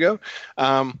 2 years ago,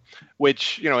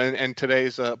 which, in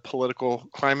today's political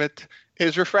climate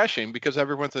is refreshing because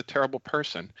everyone's a terrible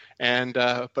person, and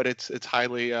but it's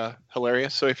highly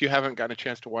hilarious. So if you haven't gotten a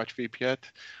chance to watch Veep yet,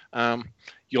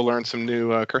 you'll learn some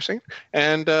new cursing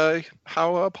and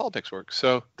how politics works.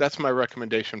 So that's my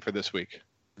recommendation for this week.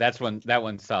 That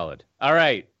one's solid. All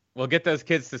right, we'll get those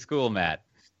kids to school, Matt.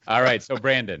 All right, so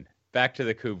Brandon, back to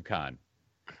the KubeCon.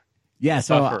 Yeah,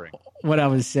 so what I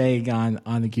was saying on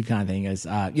the KubeCon thing is,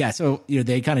 so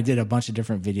they kind of did a bunch of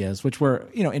different videos, which were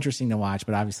interesting to watch,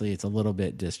 but obviously it's a little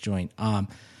bit disjoint.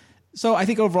 So I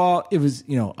think overall it was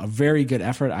a very good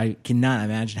effort. I cannot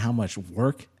imagine how much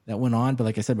work that went on, but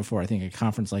like I said before, I think a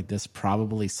conference like this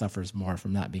probably suffers more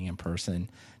from not being in person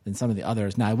than some of the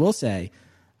others. Now I will say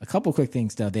a couple quick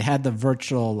things though. They had the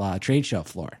virtual trade show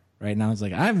floor, right? And I was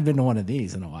like, I haven't been to one of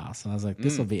these in a while, so I was like,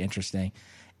 this will be interesting.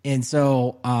 And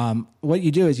so what you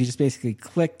do is you just basically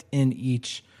clicked in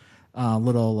each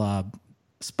little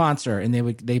sponsor, and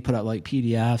they put out like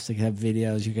PDFs, they could have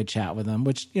videos, you could chat with them,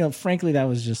 which, frankly, that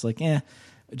was just like,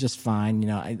 just fine.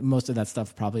 Most of that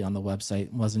stuff probably on the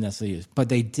website wasn't necessarily used. But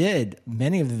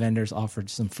many of the vendors offered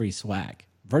some free swag,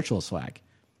 virtual swag.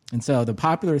 And so the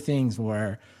popular things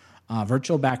were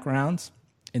virtual backgrounds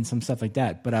and some stuff like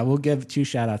that. But I will give two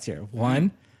shout outs here.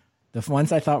 One, the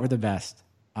ones I thought were the best.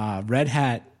 Red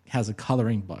Hat has a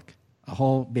coloring book, a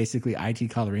whole basically IT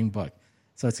coloring book.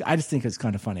 So I just think it's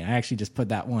kind of funny. I actually just put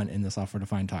that one in the Software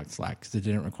Defined Talk Slack because it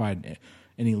didn't require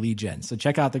any lead gen. So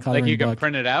check out the coloring book. Like you can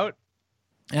print it out?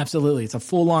 Absolutely. It's a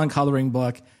full-on coloring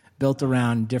book built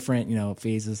around different,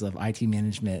 phases of IT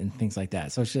management and things like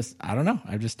that. So it's just, I don't know.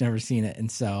 I've just never seen it.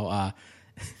 And so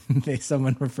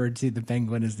someone referred to the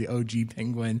Penguin as the OG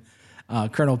Penguin,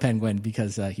 Colonel Penguin,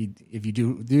 because if you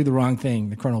do the wrong thing,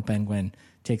 the Colonel Penguin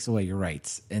takes away your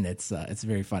rights, and it's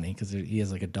very funny because he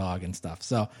has like a dog and stuff.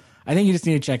 So I think you just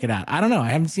need to check it out. I don't know. I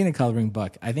haven't seen a coloring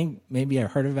book. I think maybe I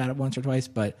heard about it once or twice,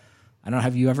 but I don't know.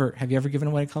 Have you ever given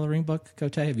away a coloring book,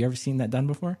 Cote? Have you ever seen that done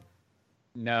before?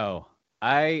 No,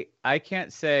 I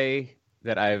can't say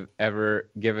that I've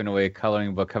ever given away a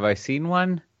coloring book. Have I seen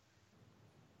one?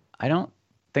 I don't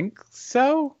think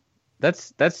so.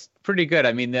 That's pretty good.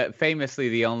 I mean, famously,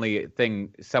 the only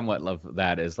thing somewhat of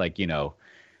that is like,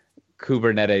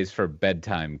 Kubernetes for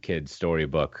bedtime kids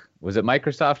storybook. Was it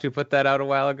Microsoft who put that out a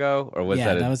while ago, or was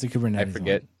that was the Kubernetes? I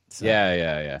forget. One. So,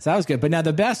 yeah. So that was good. But now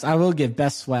I will give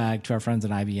best swag to our friends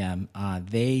at IBM.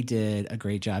 They did a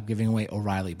great job giving away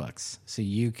O'Reilly books. So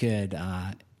you could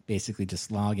basically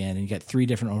just log in and you get 3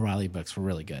 different O'Reilly books for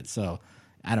really good. So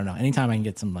I don't know. Anytime I can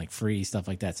get some like free stuff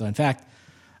like that. So in fact,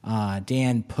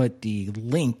 Dan put the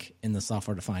link in the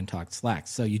Software Defined Talk Slack.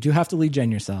 So you do have to lead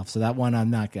gen yourself. So that one I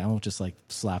won't just like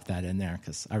slap that in there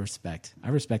because I respect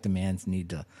a man's need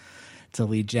to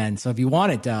lead gen. So if you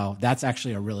want it though, that's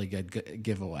actually a really good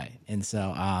giveaway. And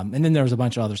so, and then there was a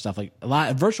bunch of other stuff, like a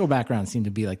lot of virtual backgrounds seem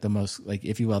to be like the most, like,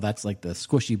 if you will, that's like the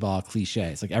squishy ball cliche.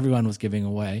 It's like everyone was giving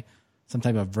away some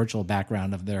type of virtual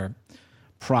background of their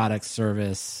product,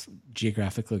 service,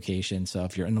 geographic location. So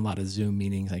if you're in a lot of Zoom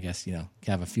meetings, I guess, you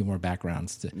have a few more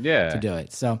backgrounds to do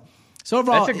it. So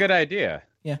overall, that's a good idea.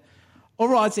 Yeah.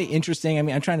 Overall, I'd say interesting. I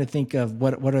mean, I'm trying to think of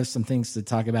what are some things to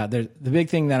talk about. The big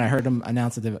thing that I heard them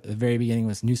announce at the very beginning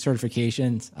was new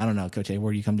certifications. I don't know, Cote,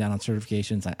 where do you come down on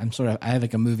certifications? I have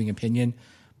like a moving opinion,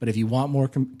 but if you want more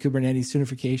Kubernetes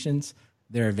certifications,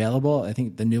 they're available. I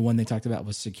think the new one they talked about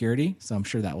was security, so I'm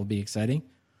sure that will be exciting.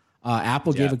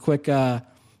 Apple gave a quick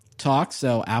talk.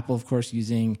 So Apple, of course,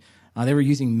 they were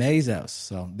using Mesos.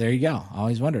 So there you go. I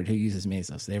always wondered who uses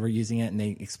Mesos. They were using it, and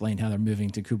they explained how they're moving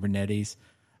to Kubernetes.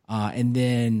 And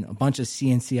then a bunch of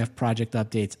CNCF project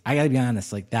updates. I got to be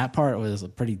honest, like that part was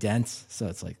pretty dense. So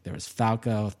it's like there was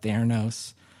Falco,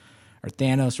 Thanos,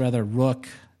 Rook,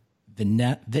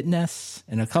 Vitness,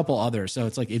 and a couple others. So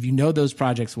it's like if you know those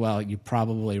projects well, you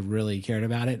probably really cared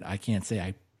about it. I can't say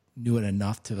I knew it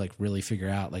enough to like really figure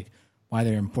out like why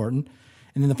they're important.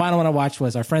 And then the final one I watched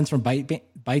was our friends from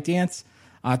ByteDance.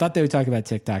 I thought they would talk about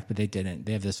TikTok, but they didn't.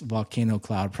 They have this Volcano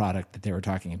Cloud product that they were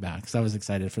talking about because I was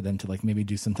excited for them to like maybe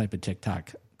do some type of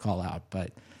TikTok call out,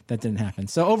 but that didn't happen.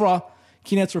 So overall,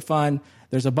 keynotes were fun.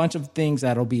 There's a bunch of things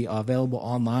that'll be available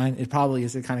online. It probably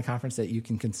is the kind of conference that you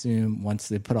can consume once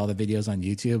they put all the videos on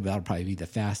YouTube. That'll probably be the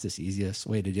fastest, easiest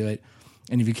way to do it.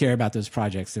 And if you care about those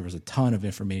projects, there was a ton of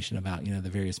information about, the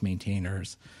various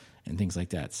maintainers and things like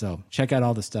that. So check out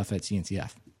all the stuff at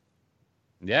CNCF.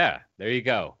 Yeah, there you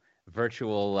go.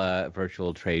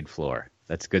 Virtual trade floor.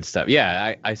 That's good stuff.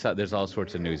 Yeah, I saw there's all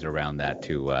sorts of news around that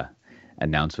too,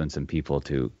 announcements and people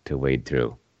to wade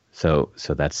through. So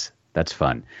that's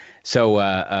fun. So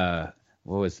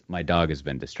my dog has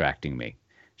been distracting me.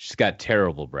 She's got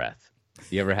terrible breath.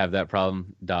 You ever have that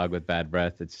problem, dog with bad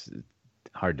breath? It's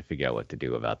hard to figure out what to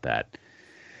do about that.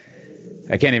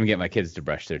 I can't even get my kids to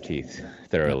brush their teeth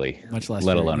thoroughly, much less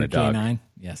let alone a dog. K9.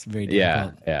 Yes, very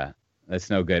difficult. Yeah, that's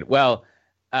no good. Well,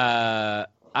 I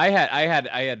had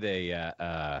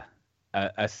a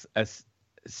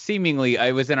seemingly,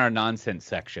 I was in our nonsense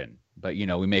section, but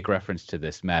we make reference to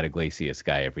this Matt Iglesias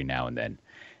guy every now and then,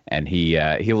 and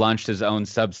he launched his own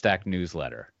Substack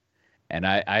newsletter. And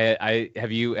I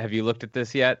have you looked at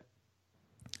this yet?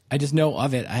 I just know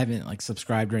of it. I haven't like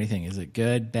subscribed or anything. Is it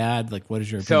good, bad? Like, what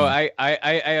is your opinion? So I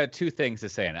had two things to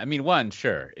say. I mean, one,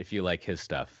 sure, if you like his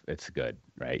stuff, it's good,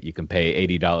 right? You can pay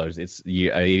 $80. It's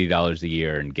 $80 a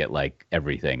year and get like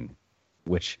everything,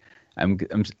 which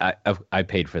I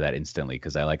paid for that instantly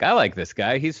because I like this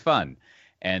guy. He's fun,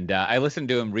 and I listened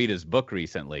to him read his book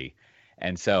recently.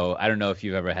 And so I don't know if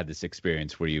you've ever had this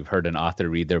experience where you've heard an author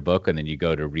read their book and then you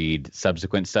go to read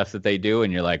subsequent stuff that they do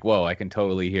and you're like, whoa, I can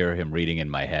totally hear him reading in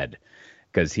my head.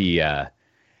 Because he,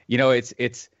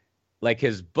 it's like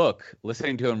his book,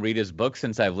 listening to him read his book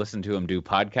since I've listened to him do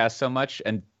podcasts so much.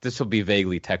 And this will be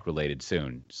vaguely tech related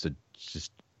soon. So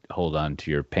just hold on to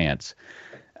your pants.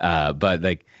 But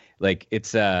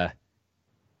it's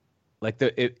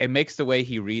it makes the way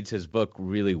he reads his book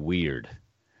really weird.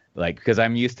 Like, because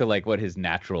I'm used to like what his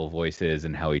natural voice is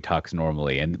and how he talks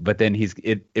normally, but then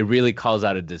it really calls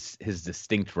out his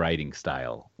distinct writing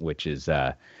style, which is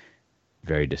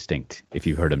very distinct if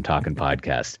you've heard him talk in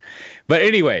podcasts. But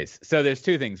anyways, so there's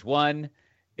two things. One,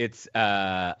 it's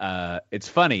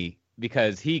funny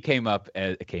because he came up.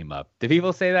 Do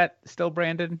people say that still,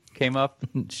 Brandon? Came up?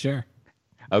 Sure.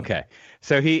 Okay,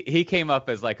 so he came up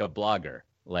as like a blogger,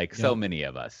 like so many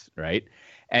of us, right?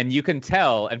 And you can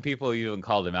tell, and people even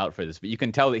called him out for this, but you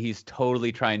can tell that he's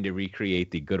totally trying to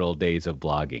recreate the good old days of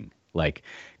blogging. Like,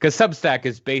 because Substack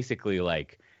is basically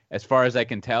like, as far as I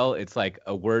can tell, it's like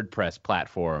a WordPress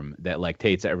platform that like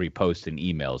takes every post and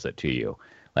emails it to you.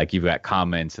 Like you've got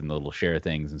comments and the little share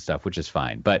things and stuff, which is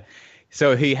fine. But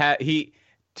so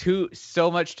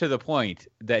so much to the point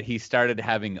that he started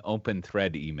having open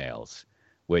thread emails,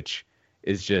 which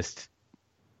is just,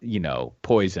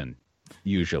 poison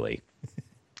usually.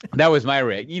 That was my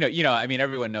I mean,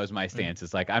 everyone knows my stance.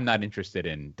 It's like, I'm not interested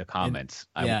in the comments.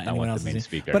 I want the main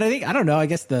speaker. But I don't know. I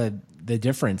guess the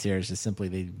difference here is just simply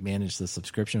they manage the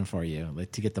subscription for you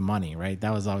to get the money, right?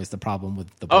 That was always the problem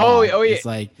with the blog. Oh, yeah. It's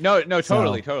like,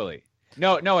 totally.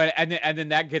 No. And then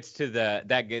that gets to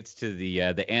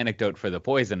the anecdote for the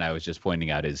poison I was just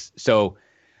pointing out is, so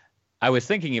I was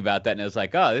thinking about that and I was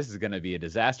like, oh, this is going to be a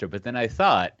disaster. But then I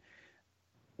thought,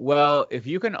 well, if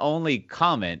you can only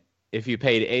comment, if you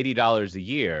paid $80 a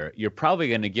year, you're probably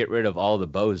going to get rid of all the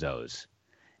bozos.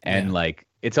 And like,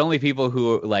 it's only people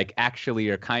who like actually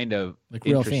are kind of like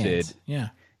interested. Real fans.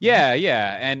 Yeah.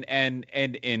 Yeah. And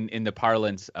in the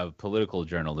parlance of political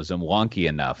journalism, wonky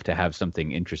enough to have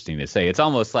something interesting to say. It's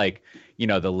almost like,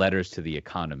 the letters to The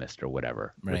Economist or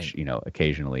whatever, which,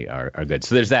 occasionally are good.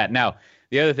 So there's that. Now,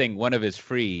 the other thing, one of his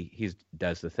free, he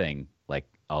does the thing like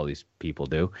all these people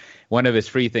do. One of his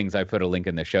free things, I put a link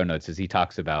in the show notes, is he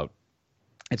talks about,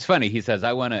 it's funny. He says,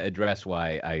 I want to address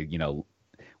why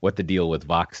what the deal with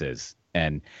Vox is.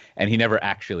 And he never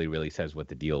actually really says what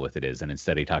the deal with it is. And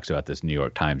instead he talks about this New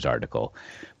York Times article.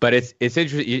 But it's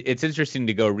interesting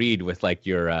to go read with like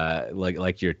your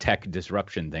like your tech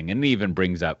disruption thing. And he even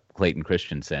brings up Clayton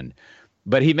Christensen.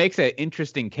 But he makes an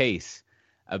interesting case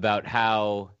about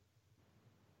how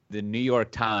the New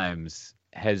York Times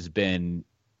has been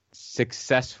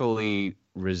successfully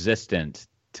resistant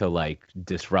to like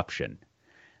disruption.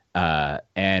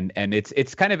 And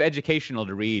it's kind of educational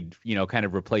to read, kind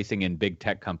of replacing in big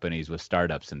tech companies with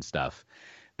startups and stuff,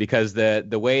 because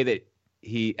the way that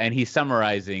he's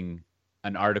summarizing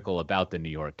an article about the New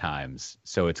York Times,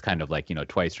 so it's kind of like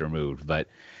twice removed, but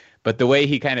the way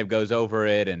he kind of goes over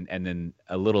it, and then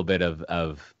a little bit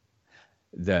of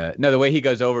the way he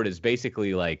goes over it is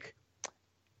basically like,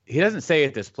 he doesn't say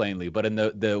it this plainly, but in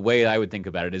the way I would think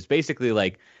about it is basically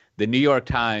like the New York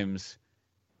Times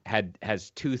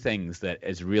has two things that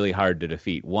is really hard to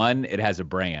defeat. One, it has a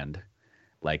brand,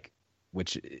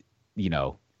 which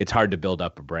it's hard to build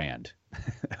up a brand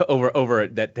over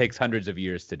that takes hundreds of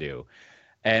years to do.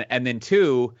 And then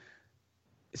two,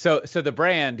 so the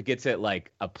brand gets it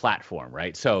like a platform,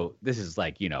 right? So this is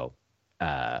like,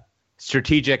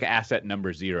 strategic asset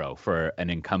number 0 for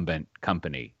an incumbent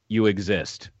company. You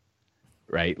exist,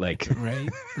 right? Like right.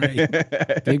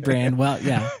 Big brand. Well,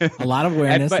 yeah, a lot of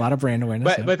awareness, a lot of brand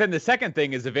awareness. But then the second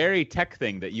thing is a very tech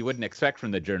thing that you wouldn't expect from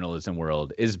the journalism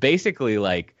world, is basically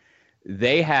like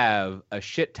they have a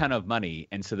shit ton of money,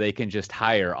 and so they can just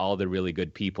hire all the really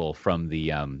good people from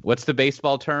the what's the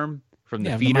baseball term? From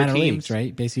the feeder minor teams, leagues,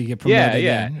 right? Basically, you get promoted.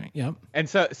 Yeah. Yep. And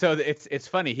so it's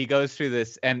funny. He goes through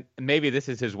this, and maybe this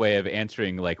is his way of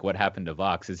answering like what happened to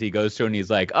Vox. Is he goes through and he's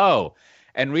like, oh,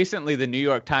 and recently the New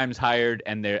York Times hired,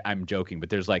 and I'm joking, but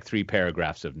there's like 3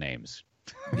 paragraphs of names.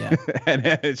 Yeah. And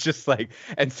it's just like,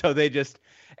 and so they just,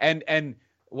 and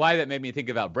why that made me think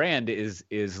about brand is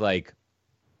like,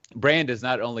 brand is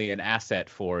not only an asset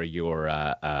for your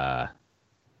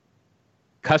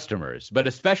customers, but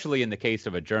especially in the case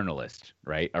of a journalist,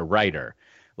 right? A writer.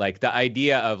 Like the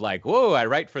idea of like, whoa, I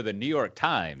write for the New York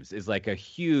Times is like a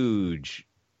huge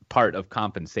part of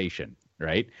compensation,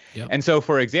 right? Yep. And so,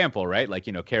 for example, right, like,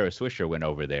 Kara Swisher went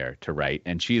over there to write,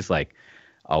 and she's like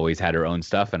always had her own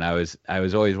stuff. And I was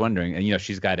always wondering, and,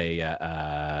 she's got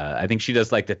I think she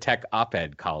does like the tech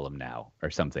op-ed column now or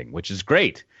something, which is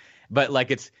great. But like,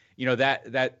 it's, there's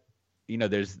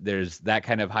that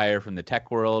kind of hire from the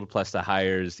tech world, plus the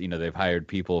hires, they've hired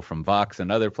people from Vox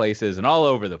and other places and all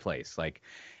over the place. Like,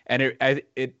 and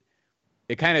it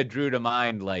kind of drew to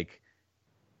mind, like,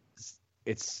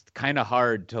 it's kind of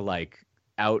hard to like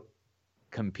out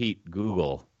compete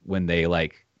Google when they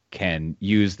like can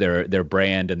use their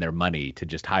brand and their money to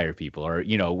just hire people, or,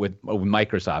 with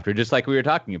Microsoft, or just like we were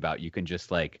talking about, you can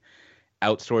just like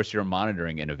outsource your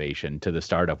monitoring innovation to the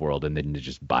startup world and then to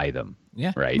just buy them.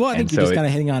 Yeah. Right. Well, I think you're just kind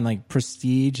of hitting on like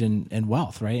prestige and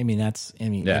wealth, right? I mean,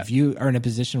 if you are in a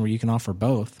position where you can offer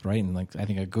both, right? And like, I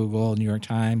think a Google, New York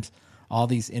Times, all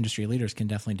these industry leaders can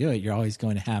definitely do it. You're always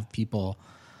going to have people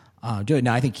do it.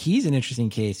 Now, I think he's an interesting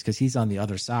case because he's on the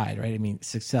other side, right? I mean,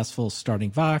 successful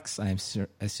starting Vox. I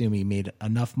assume he made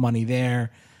enough money there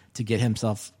to get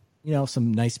himself,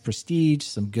 some nice prestige,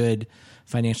 some good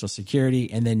financial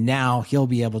security, and then now he'll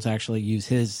be able to actually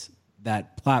use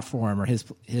that platform or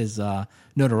his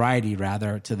notoriety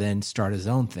rather to then start his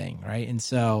own thing, right? And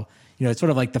so, it's sort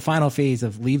of like the final phase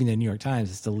of leaving the New York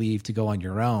Times is to leave to go on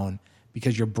your own,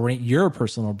 because your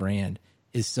personal brand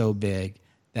is so big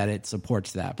that it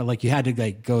supports that. But like, you had to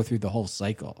like go through the whole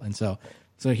cycle, and so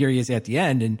here he is at the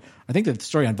end, and I think the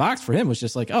story on Vox for him was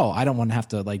just like, oh, I don't want to have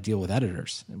to like deal with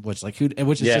editors, which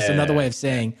is just another way of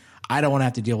saying I don't want to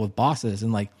have to deal with bosses,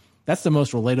 and like that's the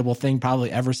most relatable thing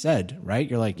probably ever said, right?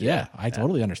 You're like, I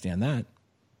totally understand that.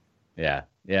 Yeah,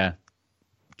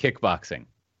 kickboxing.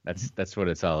 That's what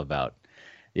it's all about.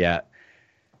 Yeah.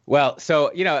 Well, so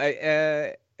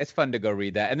it's fun to go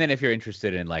read that, and then if you're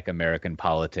interested in like American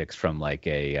politics from like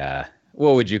a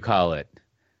what would you call it?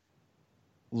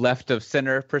 Left of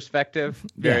center perspective.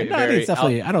 I think it's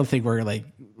definitely. I don't think we're like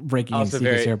breaking in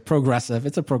secrets here. Progressive.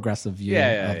 It's a progressive view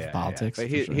of politics. But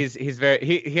he's very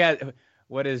he had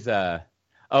what is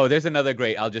there's another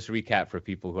great. I'll just recap for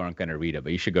people who aren't going to read it,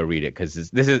 but you should go read it because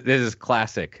this is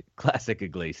classic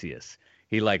Iglesias.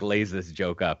 He like lays this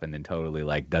joke up and then totally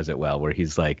like does it well, where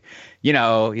he's like,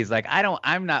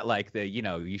 I'm not like the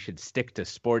you should stick to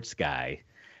sports guy.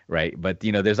 Right. But,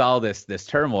 there's all this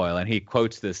turmoil, and he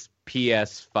quotes this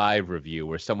PS5 review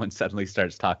where someone suddenly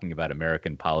starts talking about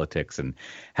American politics and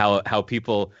how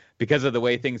people, because of the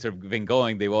way things have been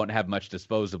going, they won't have much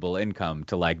disposable income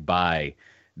to like buy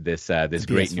this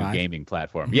great PS5 new gaming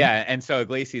platform. Mm-hmm. Yeah. And so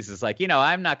Iglesias is like,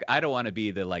 I don't want to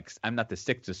be I'm not the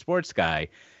stick to sports guy.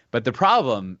 But the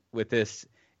problem with this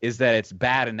is that it's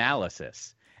bad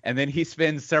analysis. And then he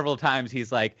spends several times,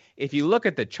 he's like, if you look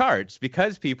at the charts,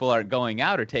 because people aren't going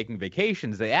out or taking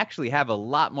vacations, they actually have a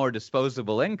lot more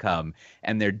disposable income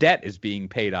and their debt is being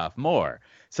paid off more.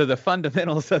 So the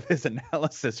fundamentals of his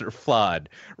analysis are flawed,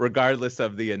 regardless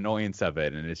of the annoyance of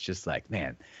it. And it's just like,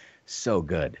 man, so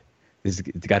good. It's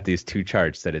got these two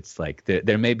charts that it's like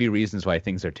there may be reasons why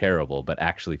things are terrible, but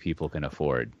actually people can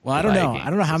afford. Well, I don't know. I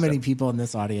don't know how many people in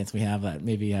this audience we have that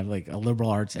maybe have like a liberal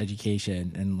arts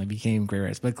education and like became great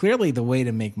writers. But clearly the way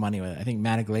to make money with it. I think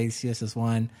Matt Iglesias is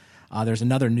one. There's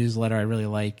another newsletter I really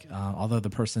like, although the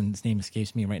person's name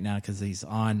escapes me right now because he's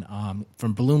on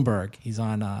from Bloomberg. He's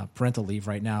on parental leave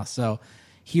right now. So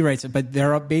he writes it. But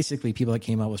there are basically people that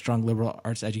came out with strong liberal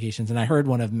arts educations. And I heard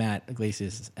one of Matt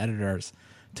Iglesias' editors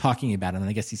talking about it, and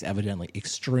I guess he's evidently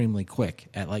extremely quick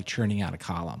at like churning out a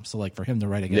column. So like for him to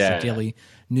write, I guess, a daily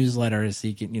newsletter is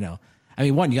he can, I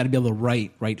mean, one, you got to be able to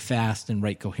write fast and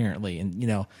write coherently.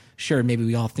 And, sure, maybe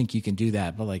we all think you can do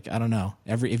that, but like, I don't know,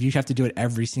 if you have to do it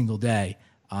every single day,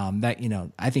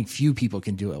 I think few people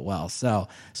can do it well. So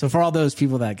for all those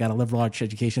people that got a liberal arts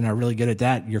education are really good at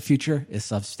that, your future is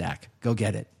Substack. Go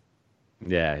get it.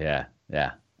 Yeah.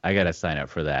 I got to sign up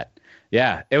for that.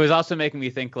 Yeah. It was also making me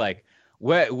think like,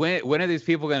 when are these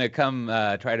people going to come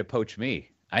try to poach me?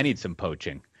 I need some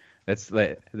poaching.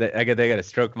 They got to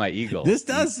stroke my ego.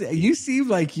 You seem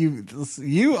like you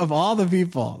of all the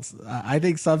people, I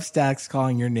think Substack's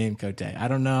calling your name, Cote. I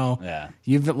don't know. Yeah.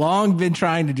 You've long been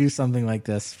trying to do something like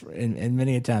this in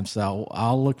many attempts. So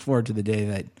I'll look forward to the day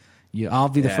that I'll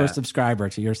be the first subscriber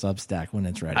to your Substack when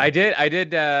it's ready. I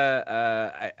did.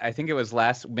 I think it was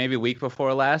maybe a week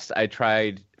before last. I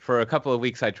tried for a couple of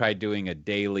weeks. I tried doing a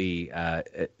daily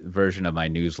version of my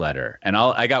newsletter, and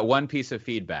I got one piece of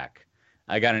feedback.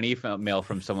 I got an email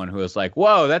from someone who was like,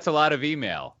 "Whoa, that's a lot of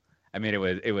email." I mean,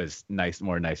 it was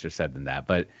nicer said than that.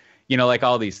 But like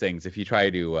all these things, if you try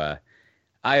to,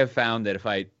 I have found that if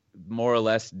I more or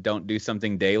less don't do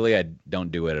something daily, I don't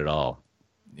do it at all.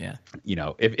 Yeah.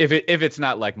 If it's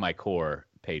not like my core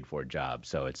paid for job,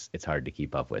 so it's hard to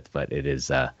keep up with, but it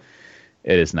is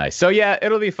nice. So yeah,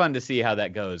 it'll be fun to see how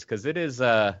that goes because it is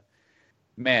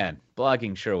man,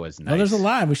 blogging sure was nice. Well, there's a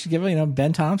lot. We should give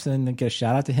Ben Thompson and get a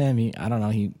shout out to him. I don't know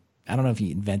if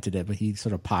he invented it, but he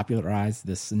sort of popularized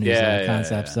this newsletter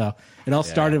concept. Yeah. So it all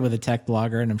started with a tech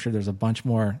blogger, and I'm sure there's a bunch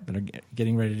more that are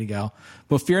getting ready to go.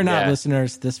 But fear not,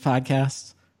 listeners, this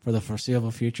podcast for the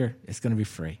foreseeable future, it's going to be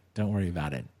free. Don't worry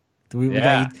about it. We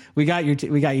got you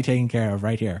taken care of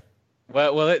right here.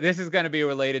 Well, this is going to be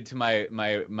related to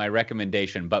my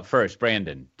recommendation. But first,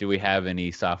 Brandon, do we have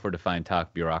any software-defined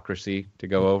talk bureaucracy to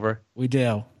go over? We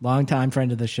do. Longtime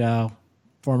friend of the show,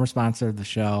 former sponsor of the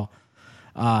show,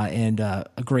 and a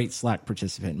great Slack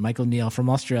participant, Michael Neal from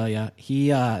Australia.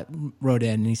 He wrote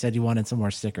in and he said he wanted some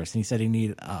more stickers. And he said he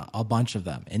needed a bunch of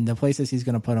them. And the places he's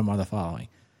going to put them are the following: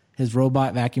 his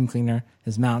robot vacuum cleaner,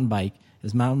 his mountain bike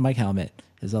helmet,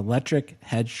 his electric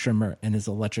hedge trimmer, and his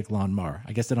electric lawnmower.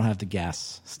 I guess they don't have the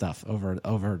gas stuff over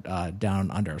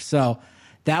down under. So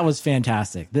that was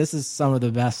fantastic. This is some of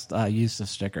the best use of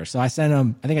stickers. So I sent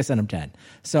him 10.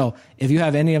 So if you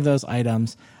have any of those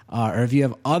items, or if you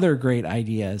have other great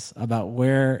ideas about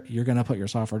where you're going to put your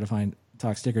software-defined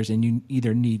talk stickers, and you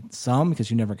either need some because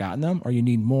you've never gotten them, or you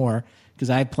need more because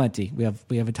I have plenty. We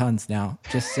have tons now.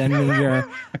 Just send me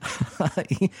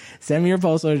your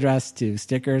postal address to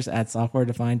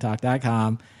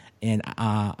stickers@softwaredefinedtalk.com and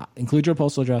include your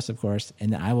postal address, of course,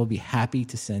 and I will be happy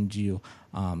to send you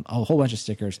a whole bunch of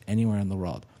stickers anywhere in the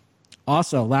world.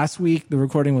 Also, last week the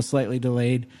recording was slightly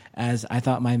delayed as I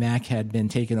thought my Mac had been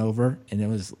taken over and it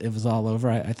was all over.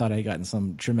 I thought I had gotten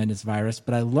some tremendous virus,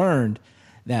 but I learned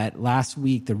that last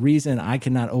week the reason I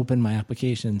could not open my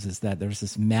applications is that there's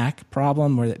this Mac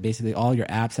problem where that basically all your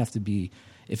apps have to be,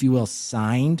 if you will,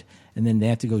 signed, and then they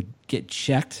have to go get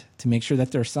checked to make sure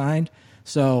that they're signed.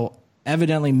 So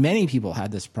evidently many people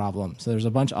had this problem. So there's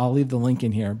a bunch. I'll leave the link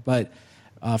in here, but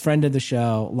a friend of the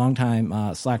show,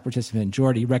 longtime Slack participant,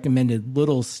 Jordy, recommended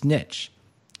Little Snitch.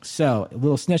 So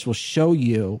Little Snitch will show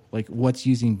you like what's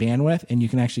using bandwidth, and you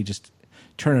can actually just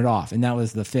turn it off. And that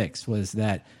was the fix, was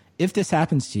that if this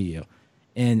happens to you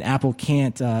and Apple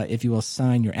can't, if you will,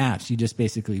 sign your apps, you just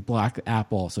basically block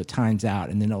Apple so it times out,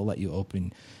 and then it'll let you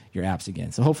open your apps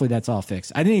again. So hopefully that's all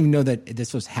fixed. I didn't even know that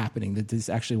this was happening, that this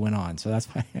actually went on. So that's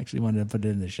why I actually wanted to put it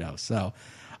in the show. So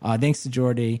thanks to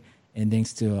Jordy and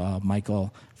thanks to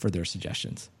Michael for their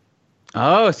suggestions.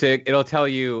 Oh, so it'll tell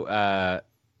you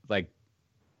like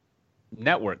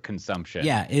network consumption.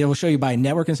 Yeah, it will show you by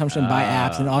network consumption, by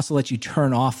apps, and also let you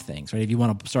turn off things, right? If you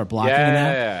want to start blocking an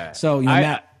app. So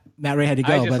Matt Ray had to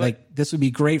go, but like this would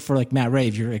be great for like Matt Ray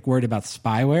if you're like worried about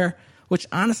spyware. which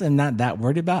honestly I'm not that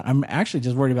worried about. I'm actually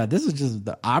just worried about this is just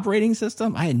the operating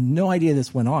system. I had no idea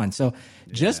this went on. So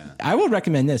I would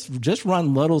recommend this. Just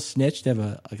run Little Snitch to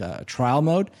have a trial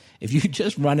mode. If you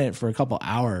just run it for a couple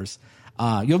hours,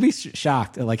 you'll be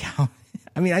shocked at like how.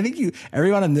 I mean, I think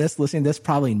everyone on this listening to this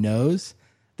probably knows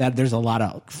that there's a lot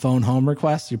of phone home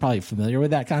requests. You're probably familiar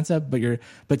with that concept,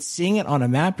 but seeing it on a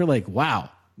map, you're like, wow,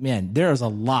 man, there's a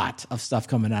lot of stuff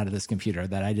coming out of this computer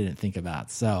that I didn't think about.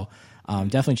 So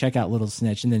definitely check out Little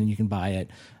Snitch, and then you can buy it.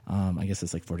 I guess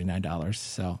it's like $49.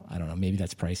 So I don't know. Maybe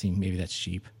that's pricing. Maybe that's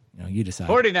cheap. You decide.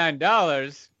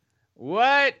 $49.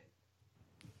 What?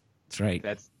 That's right.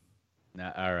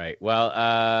 All right.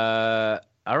 Well,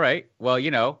 all right.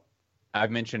 Well, I've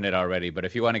mentioned it already, but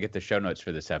if you want to get the show notes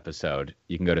for this episode,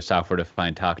 you can go to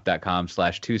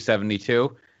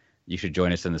softwaredefinedtalk.com/272. You should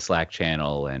join us in the Slack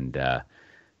channel and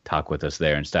talk with us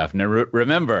there and stuff. Now,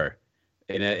 remember,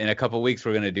 in a couple of weeks,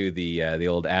 we're going to do the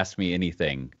old Ask Me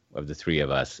Anything of the three of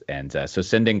us. And so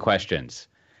send in questions.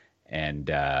 And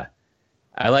I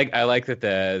like that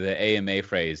the AMA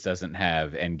phrase doesn't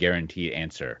have "and guaranteed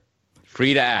answer."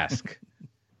 Free to ask.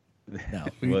 No,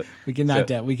 we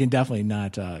cannot. We can definitely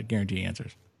not guarantee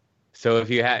answers. So if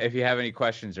you have any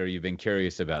questions or you've been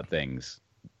curious about things,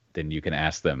 then you can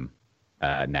ask them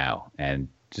now. And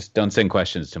just don't send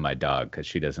questions to my dog because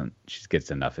she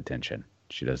gets enough attention.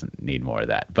 She doesn't need more of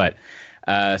that. But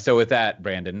so with that,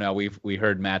 Brandon, no, we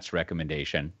heard Matt's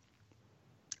recommendation,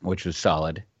 which was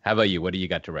solid. How about you? What do you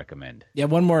got to recommend? Yeah,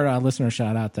 one more listener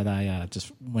shout out that I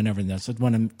just went over this. So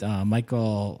one of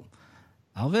Michael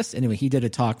Elvis. Anyway, he did a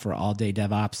talk for All Day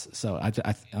DevOps. So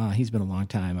he's been a long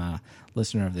time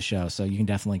listener of the show. So you can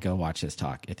definitely go watch his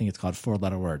talk. I think it's called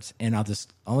 4-Letter Words. And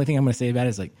only thing I'm going to say about it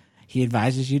is like he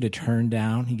advises you to turn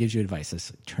down. He gives you advice.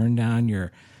 Says, turn down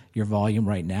your volume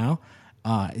right now.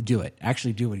 Do it.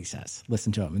 Actually do what he says.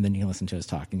 Listen to him, and then you can listen to his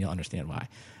talk, and you'll understand why.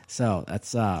 So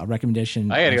that's a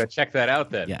recommendation. I got to go check that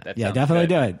out then. Yeah, definitely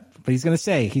do it. But he's going to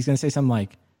say something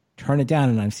like, turn it down,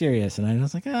 and I'm serious. And I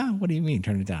was like, what do you mean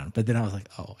turn it down? But then I was like,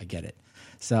 oh, I get it.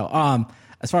 So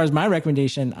as far as my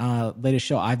recommendation, latest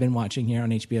show I've been watching here on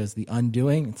HBO is The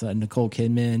Undoing. It's a Nicole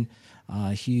Kidman,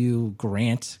 Hugh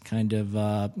Grant kind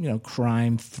of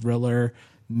crime thriller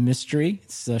mystery.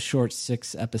 It's a short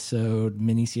 6-episode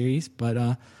miniseries, but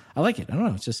I like it. I don't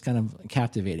know. It's just kind of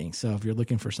captivating. So if you're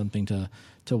looking for something to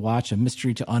watch, a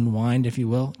mystery to unwind, if you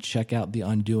will, check out The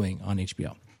Undoing on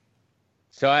HBO.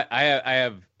 So I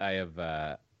have.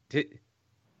 Let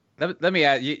me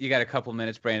ask you. Got a couple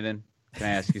minutes, Brandon? Can I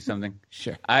ask you something?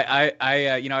 Sure.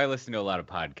 I listen to a lot of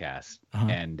podcasts,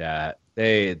 and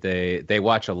they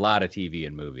watch a lot of TV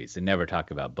and movies and never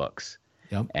talk about books.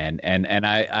 Yep. And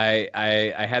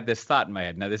I had this thought in my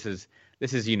head. Now this is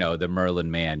the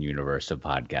Merlin Mann universe of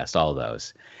podcasts, all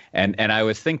those, and I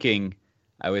was thinking,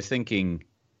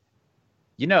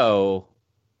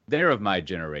 they're of my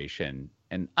generation.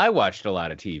 And I watched a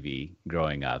lot of TV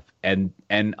growing up, and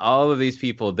all of these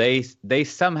people, they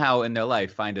somehow in their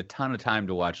life find a ton of time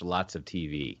to watch lots of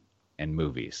TV and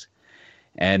movies,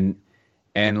 and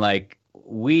like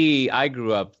I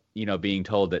grew up, being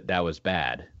told that was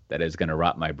bad, that is going to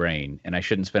rot my brain, and I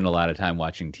shouldn't spend a lot of time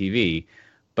watching TV.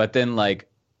 But then, like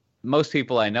most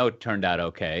people I know, turned out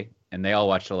okay, and they all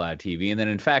watched a lot of TV. And then,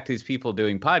 in fact, these people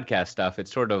doing podcast stuff,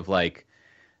 it's sort of like,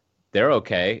 they're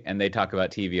okay, and they talk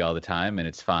about TV all the time, and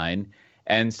it's fine.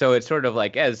 And so it's sort of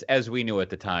like, as we knew at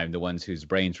the time, the ones whose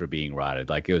brains were being rotted,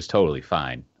 like it was totally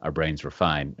fine. Our brains were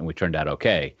fine, and we turned out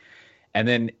okay. And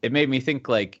then it made me think,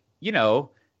 like,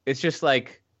 it's just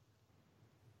like,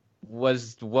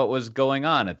 what was going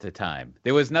on at the time?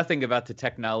 There was nothing about the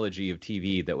technology of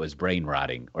TV that was brain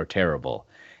rotting or terrible.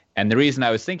 And the reason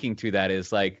I was thinking through that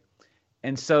is like,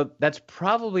 and so that's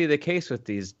probably the case with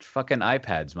these fucking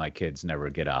iPads my kids never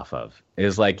get off of.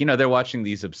 Is like, they're watching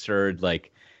these absurd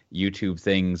like YouTube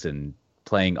things and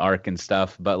playing Ark and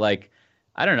stuff, but like,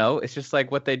 I don't know, it's just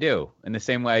like what they do. In the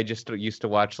same way I just used to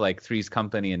watch like Three's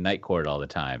Company and Night Court all the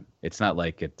time. It's not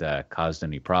like it caused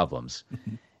any problems.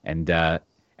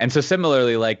 And so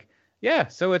similarly, like, yeah,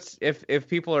 so it's if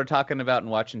people are talking about and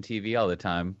watching TV all the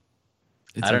time,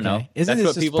 I don't know. Isn't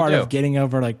this just part of getting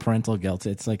over like parental guilt?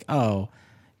 It's like,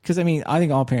 because I mean, I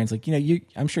think all parents, like,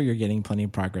 I'm sure you're getting plenty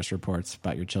of progress reports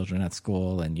about your children at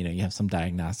school, and you have some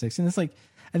diagnostics, and it's like,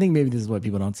 I think maybe this is what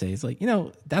people don't say. It's like,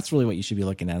 that's really what you should be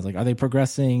looking at. It's like, are they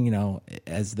progressing,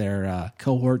 as their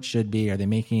cohort should be? Are they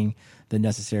making the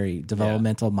necessary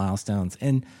developmental milestones?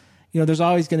 And there's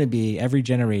always going to be, every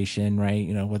generation, right?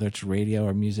 Whether it's radio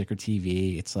or music or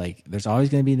TV, it's like there's always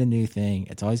going to be the new thing.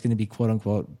 It's always going to be quote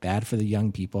unquote bad for the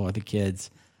young people or the kids.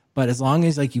 But as long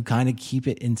as like you kind of keep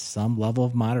it in some level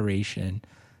of moderation,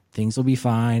 things will be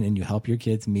fine, and you help your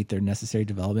kids meet their necessary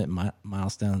development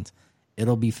milestones,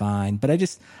 it'll be fine. But I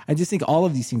just think all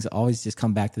of these things always just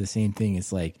come back to the same thing.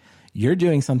 It's like, you're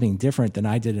doing something different than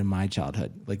I did in my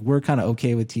childhood. Like, we're kind of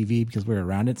okay with TV because we're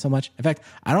around it so much. In fact,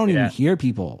 I don't even hear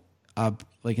people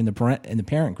like in the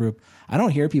parent group, I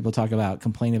don't hear people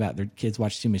complain about their kids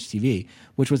watch too much TV,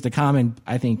 which was the common,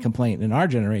 I think, complaint in our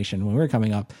generation when we were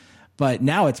coming up. But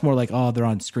now it's more like, oh, they're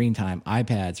on screen time,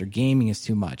 iPads, or gaming is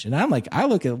too much. And I'm like, I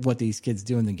look at what these kids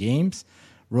do in the games,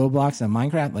 Roblox and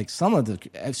Minecraft, like some of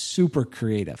the super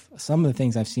creative. Some of the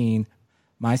things I've seen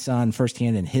my son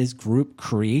firsthand in his group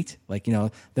create, like,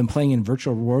 them playing in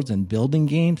virtual worlds and building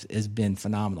games has been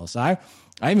phenomenal. So I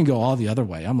even go all the other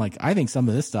way. I'm like, I think some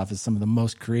of this stuff is some of the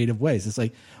most creative ways. It's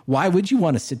like, why would you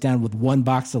want to sit down with one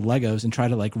box of Legos and try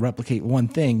to like replicate one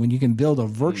thing when you can build a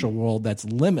virtual world that's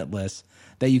limitless,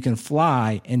 that you can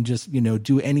fly and just,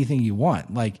 do anything you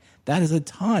want? Like, that is a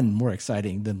ton more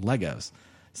exciting than Legos.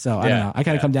 So I don't know. I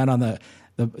kind of come down on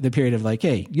the period of like,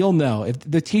 hey, you'll know if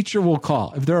the teacher will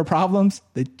call. If there are problems,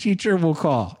 the teacher will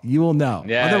call. You will know.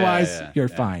 Otherwise, you're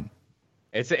fine.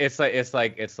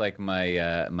 It's like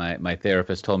my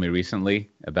therapist told me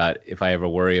recently about if I ever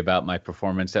worry about my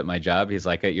performance at my job. He's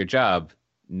like, at your job,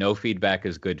 no feedback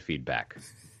is good feedback.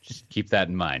 Just keep that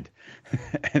in mind.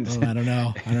 I don't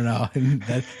know.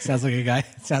 That sounds like a guy.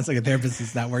 Sounds like a therapist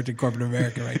that's not worked in corporate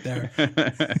America right there.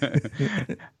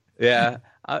 Yeah.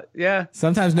 Yeah.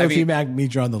 Sometimes feedback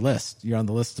means you're on the list. You're on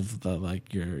the list of the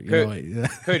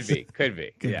could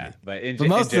be. Yeah. But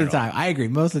most of the time, I agree.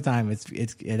 Most of the time, it's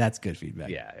that's good feedback.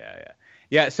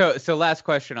 Yeah. So last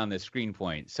question on this screen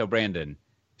point. So Brandon,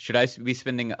 should I be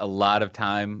spending a lot of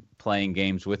time playing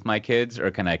games with my kids, or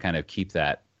can I kind of keep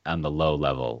that on the low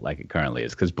level like it currently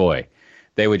is? Because boy,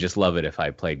 they would just love it if I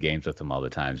played games with them all the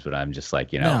times. But I'm just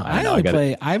like,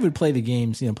 I would play the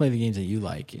games, play the games that you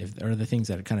like, or the things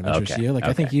that kind of interest you. Like,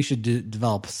 I think you should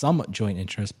develop some joint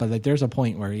interest, but like, there's a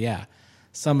point where,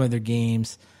 some of their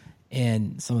games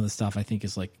and some of the stuff I think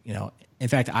is like, in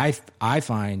fact, I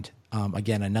find,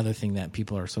 again, another thing that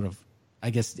people are sort of, I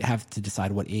guess, have to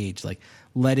decide what age, like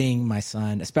letting my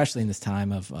son, especially in this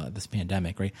time of this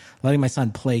pandemic, right? Letting my son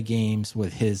play games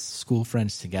with his school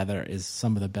friends together is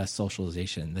some of the best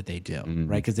socialization that they do,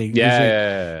 right? Because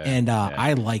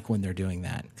I like when they're doing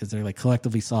that, because they're like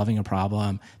collectively solving a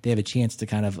problem. They have a chance to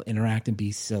kind of interact and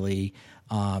be silly.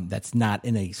 That's not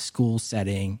in a school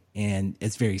setting, and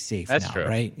it's very safe now, true.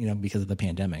 Right? Because of the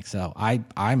pandemic. So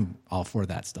I'm all for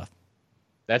that stuff.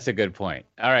 That's a good point.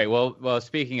 All right. Well.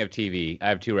 Speaking of TV, I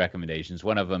have two recommendations.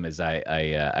 One of them is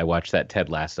I watched that Ted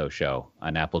Lasso show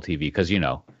on Apple TV because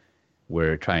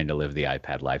we're trying to live the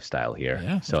iPad lifestyle here.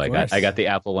 Yeah, so I got the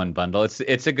Apple One bundle.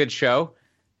 It's a good show.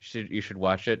 You should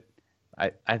watch it.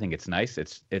 I think it's nice.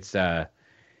 It's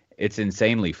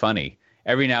insanely funny.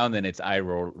 Every now and then it's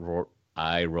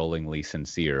eye-rollingly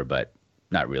sincere, but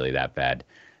not really that bad.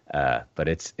 But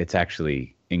it's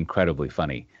actually incredibly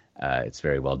funny. It's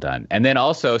very well done. And then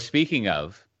also, speaking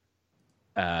of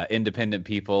independent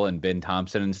people and Ben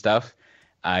Thompson and stuff,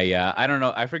 I don't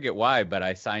know, I forget why, but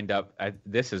I signed up.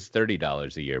 This is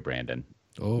 $30 a year, Brandon.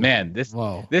 Oh, man, this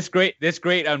great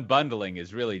unbundling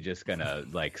is really just gonna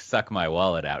like suck my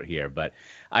wallet out here. But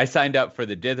I signed up for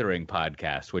the Dithering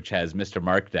podcast, which has Mr.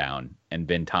 Markdown and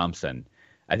Ben Thompson.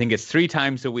 I think it's 3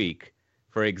 times a week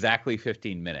for exactly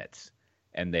 15 minutes,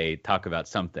 and they talk about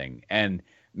something. And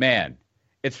man,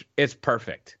 it's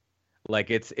perfect.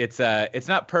 Like it's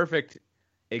not perfect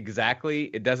exactly.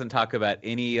 It doesn't talk about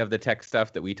any of the tech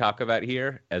stuff that we talk about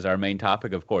here as our main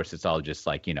topic. Of course, it's all just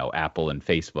like, Apple and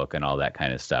Facebook and all that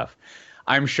kind of stuff.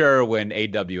 I'm sure when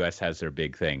AWS has their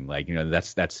big thing, like,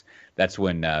 that's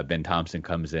when Ben Thompson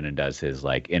comes in and does his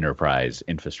like enterprise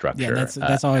infrastructure. Yeah,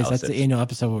 that's always that's the annual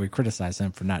episode where we criticize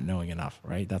him for not knowing enough,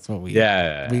 right? That's what we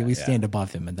stand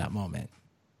above him in that moment.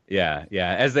 Yeah.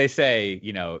 As they say,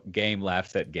 game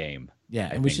laughs at game. Yeah,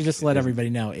 and we should just let everybody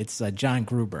know it's John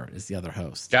Gruber is the other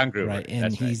host. John Gruber, right?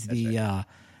 And he's right.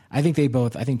 I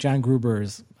think John Gruber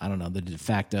is, I don't know, the de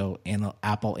facto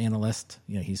Apple analyst.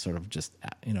 He's sort of just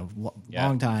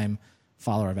long time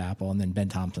follower of Apple, and then Ben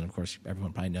Thompson, of course,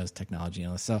 everyone probably knows, technology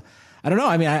analyst. So I don't know.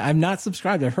 I mean, I'm not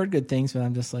subscribed. I've heard good things, but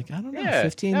I'm just like, I don't know.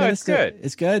 15 minutes. It's good.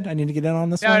 It's good. I need to get in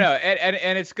on this one. No,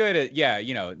 and it's good.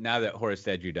 Now that Horace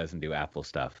Dedru doesn't do Apple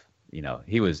stuff,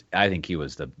 I think he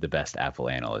was the best Apple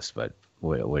analyst, but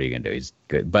what are you going to do? He's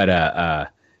good.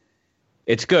 But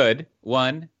it's good.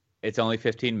 1, it's only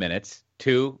 15 minutes.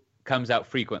 2, comes out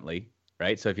frequently,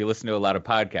 right? So if you listen to a lot of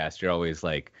podcasts, you're always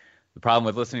like, the problem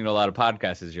with listening to a lot of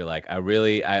podcasts is you're like,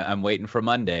 I'm waiting for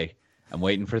Monday. I'm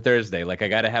waiting for Thursday. Like I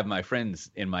got to have my friends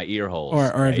in my ear holes.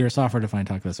 Or right? if you're a software defined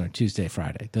talk listener, Tuesday,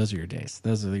 Friday. Those are your days.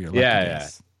 Those are your lucky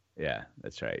days. Yeah,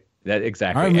 that's right. That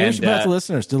exactly. All right, maybe we should put the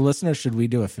listeners. To the listeners, should we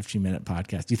do a 15-minute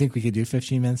podcast? Do you think we could do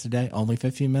 15 minutes a day? Only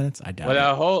 15 minutes? I doubt it.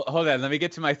 Well, hold on. Let me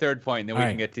get to my third point, and then we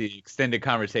can get to the extended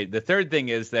conversation. The third thing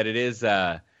is that it is,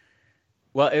 well,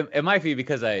 it might be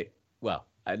because I'm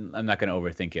not going to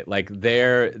overthink it. Like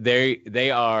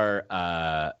they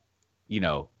are,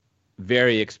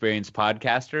 very experienced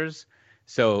podcasters.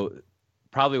 So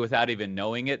probably without even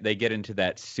knowing it, they get into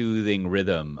that soothing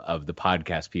rhythm of the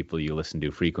podcast people you listen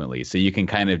to frequently. So you can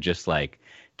kind of just like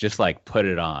put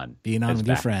it on. Being on with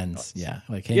your friends. Yeah.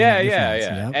 Like,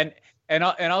 yeah. Yep. And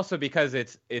also because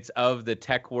it's of the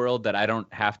tech world that I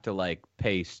don't have to like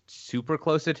pay super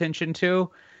close attention to.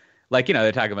 Like,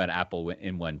 they're talking about Apple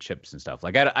in-one chips and stuff.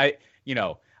 Like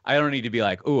I don't need to be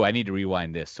like, oh, I need to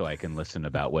rewind this so I can listen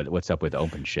about what's up with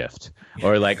OpenShift,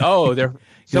 or like, oh,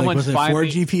 someone's like,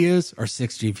 finally 4 GPUs or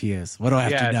 6 GPUs. What do I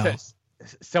have to know?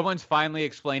 Someone's finally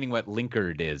explaining what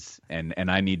Linkerd is, and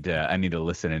I need to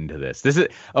listen into this. This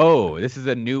is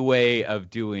a new way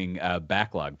of doing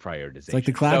backlog prioritization. It's like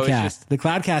the Cloudcast. The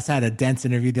Cloudcast had a dense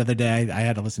interview the other day. I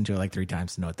had to listen to it like 3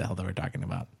 times to know what the hell they were talking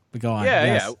about. But go on.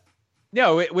 Yeah.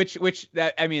 No, which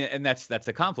that I mean, and that's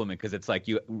a compliment because it's like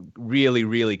you really,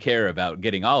 really care about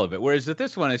getting all of it. Whereas with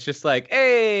this one, it's just like,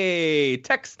 hey,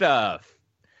 tech stuff,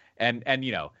 and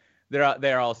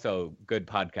they're also good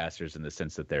podcasters in the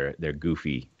sense that they're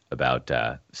goofy about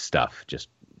stuff, just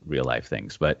real life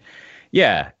things. But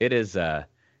yeah, it is. I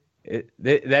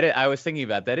was thinking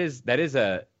about that is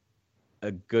a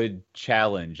good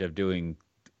challenge of doing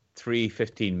 3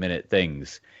 15-minute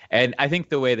things. And I think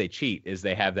the way they cheat is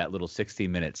they have that little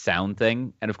 60-minute sound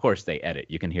thing. And of course they edit.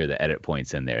 You can hear the edit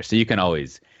points in there. So you can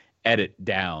always edit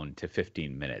down to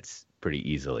 15 minutes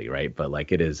pretty easily, right? But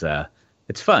like it is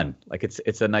it's fun. Like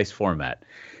it's a nice format.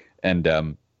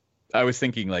 And I was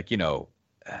thinking like,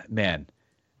 man,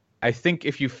 I think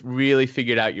if you really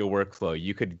figured out your workflow,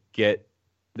 you could get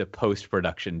the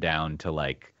post-production down to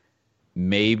like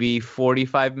maybe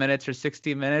 45 minutes or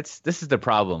 60 minutes. This is the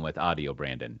problem with audio,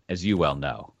 Brandon, as you well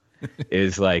know,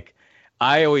 is like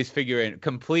I always figure in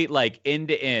complete like end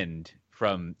to end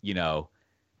from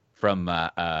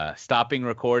stopping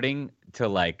recording to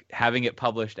like having it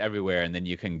published everywhere and then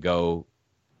you can go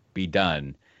be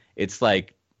done. It's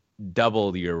like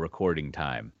double your recording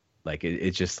time. Like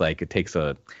it's just like it takes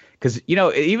because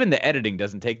even the editing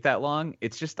doesn't take that long.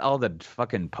 It's just all the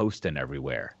fucking posting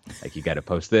everywhere. Like you got to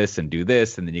post this and do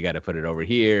this, and then you got to put it over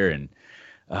here, and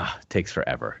it takes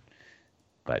forever.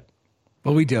 But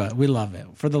we do it. We love it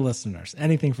for the listeners.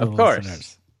 Anything for the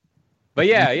listeners. But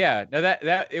yeah. No,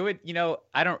 that it would.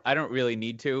 I don't really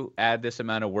need to add this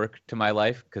amount of work to my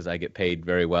life because I get paid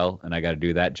very well, and I got to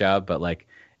do that job. But like,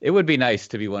 it would be nice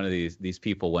to be one of these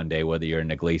people one day, whether you're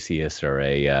an Iglesias or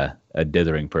a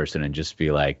dithering person, and just be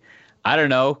like, I don't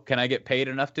know, can I get paid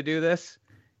enough to do this?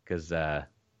 Because that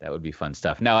would be fun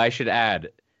stuff. Now I should add,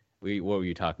 what were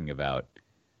you talking about?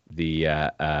 The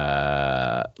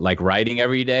like writing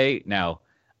every day. Now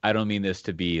I don't mean this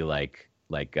to be like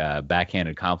a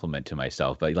backhanded compliment to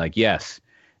myself, but like yes,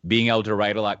 being able to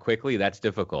write a lot quickly, that's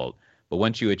difficult. But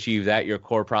once you achieve that, your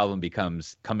core problem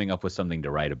becomes coming up with something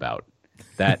to write about.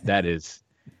 That is,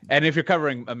 and if you're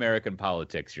covering American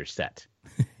politics, you're set.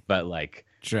 But like,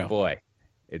 True. Boy,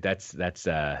 that's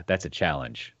a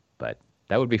challenge. But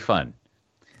that would be fun.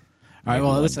 All right.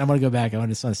 Well, listen, I want to go back. I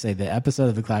just want to say the episode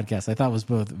of the Cloudcast I thought was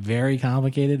both very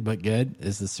complicated but good.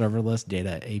 Is the serverless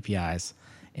data APIs,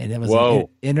 and it was an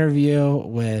interview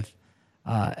with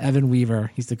Evan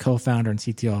Weaver. He's the co-founder and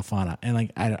CTO of Fauna, and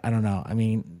like I don't know. I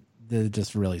mean, they're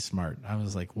just really smart. I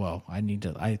was like, whoa, I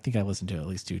think I listened to it at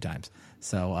least 2 times.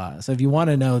 So if you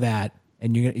want to know that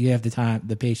and you have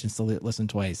the patience to listen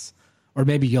twice, or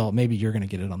maybe you're going to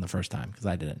get it on the first time because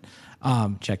I didn't.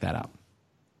 Check that out.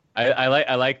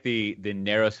 I like the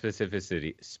narrow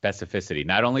specificity,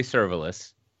 not only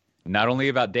serverless, not only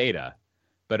about data,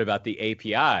 but about the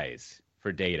APIs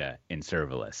for data in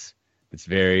serverless. It's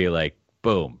very like,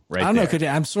 boom, right. I don't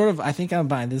know. I think I'm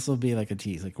buying. This will be like a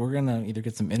tease. Like we're gonna either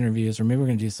get some interviews or maybe we're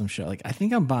gonna do some show. Like I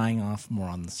think I'm buying off more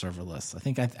on the serverless. I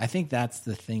think that's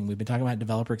the thing. We've been talking about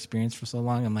developer experience for so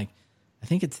long. I'm like, I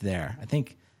think it's there. I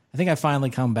think I finally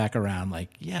come back around.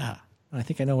 Like, yeah, I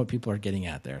think I know what people are getting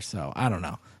at there. So I don't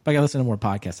know. But I gotta listen to more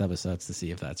podcast episodes to see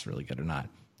if that's really good or not.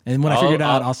 And when I figure it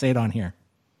out, I'll say it on here.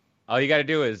 All you got to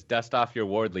do is dust off your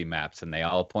Wardley maps, and they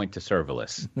all point to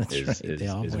serverless.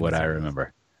 Is what I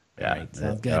remember. Yeah, right,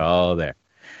 sounds good. They're all there.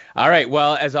 All right.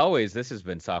 Well, as always, this has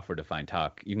been Software Defined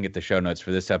Talk. You can get the show notes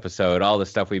for this episode, all the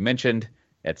stuff we mentioned,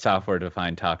 at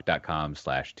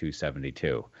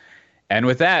softwaredefinedtalk.com/272. And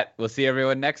with that, we'll see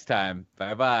everyone next time.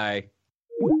 Bye-bye.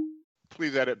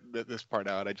 Please edit this part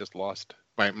out. I just lost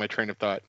my train of thought.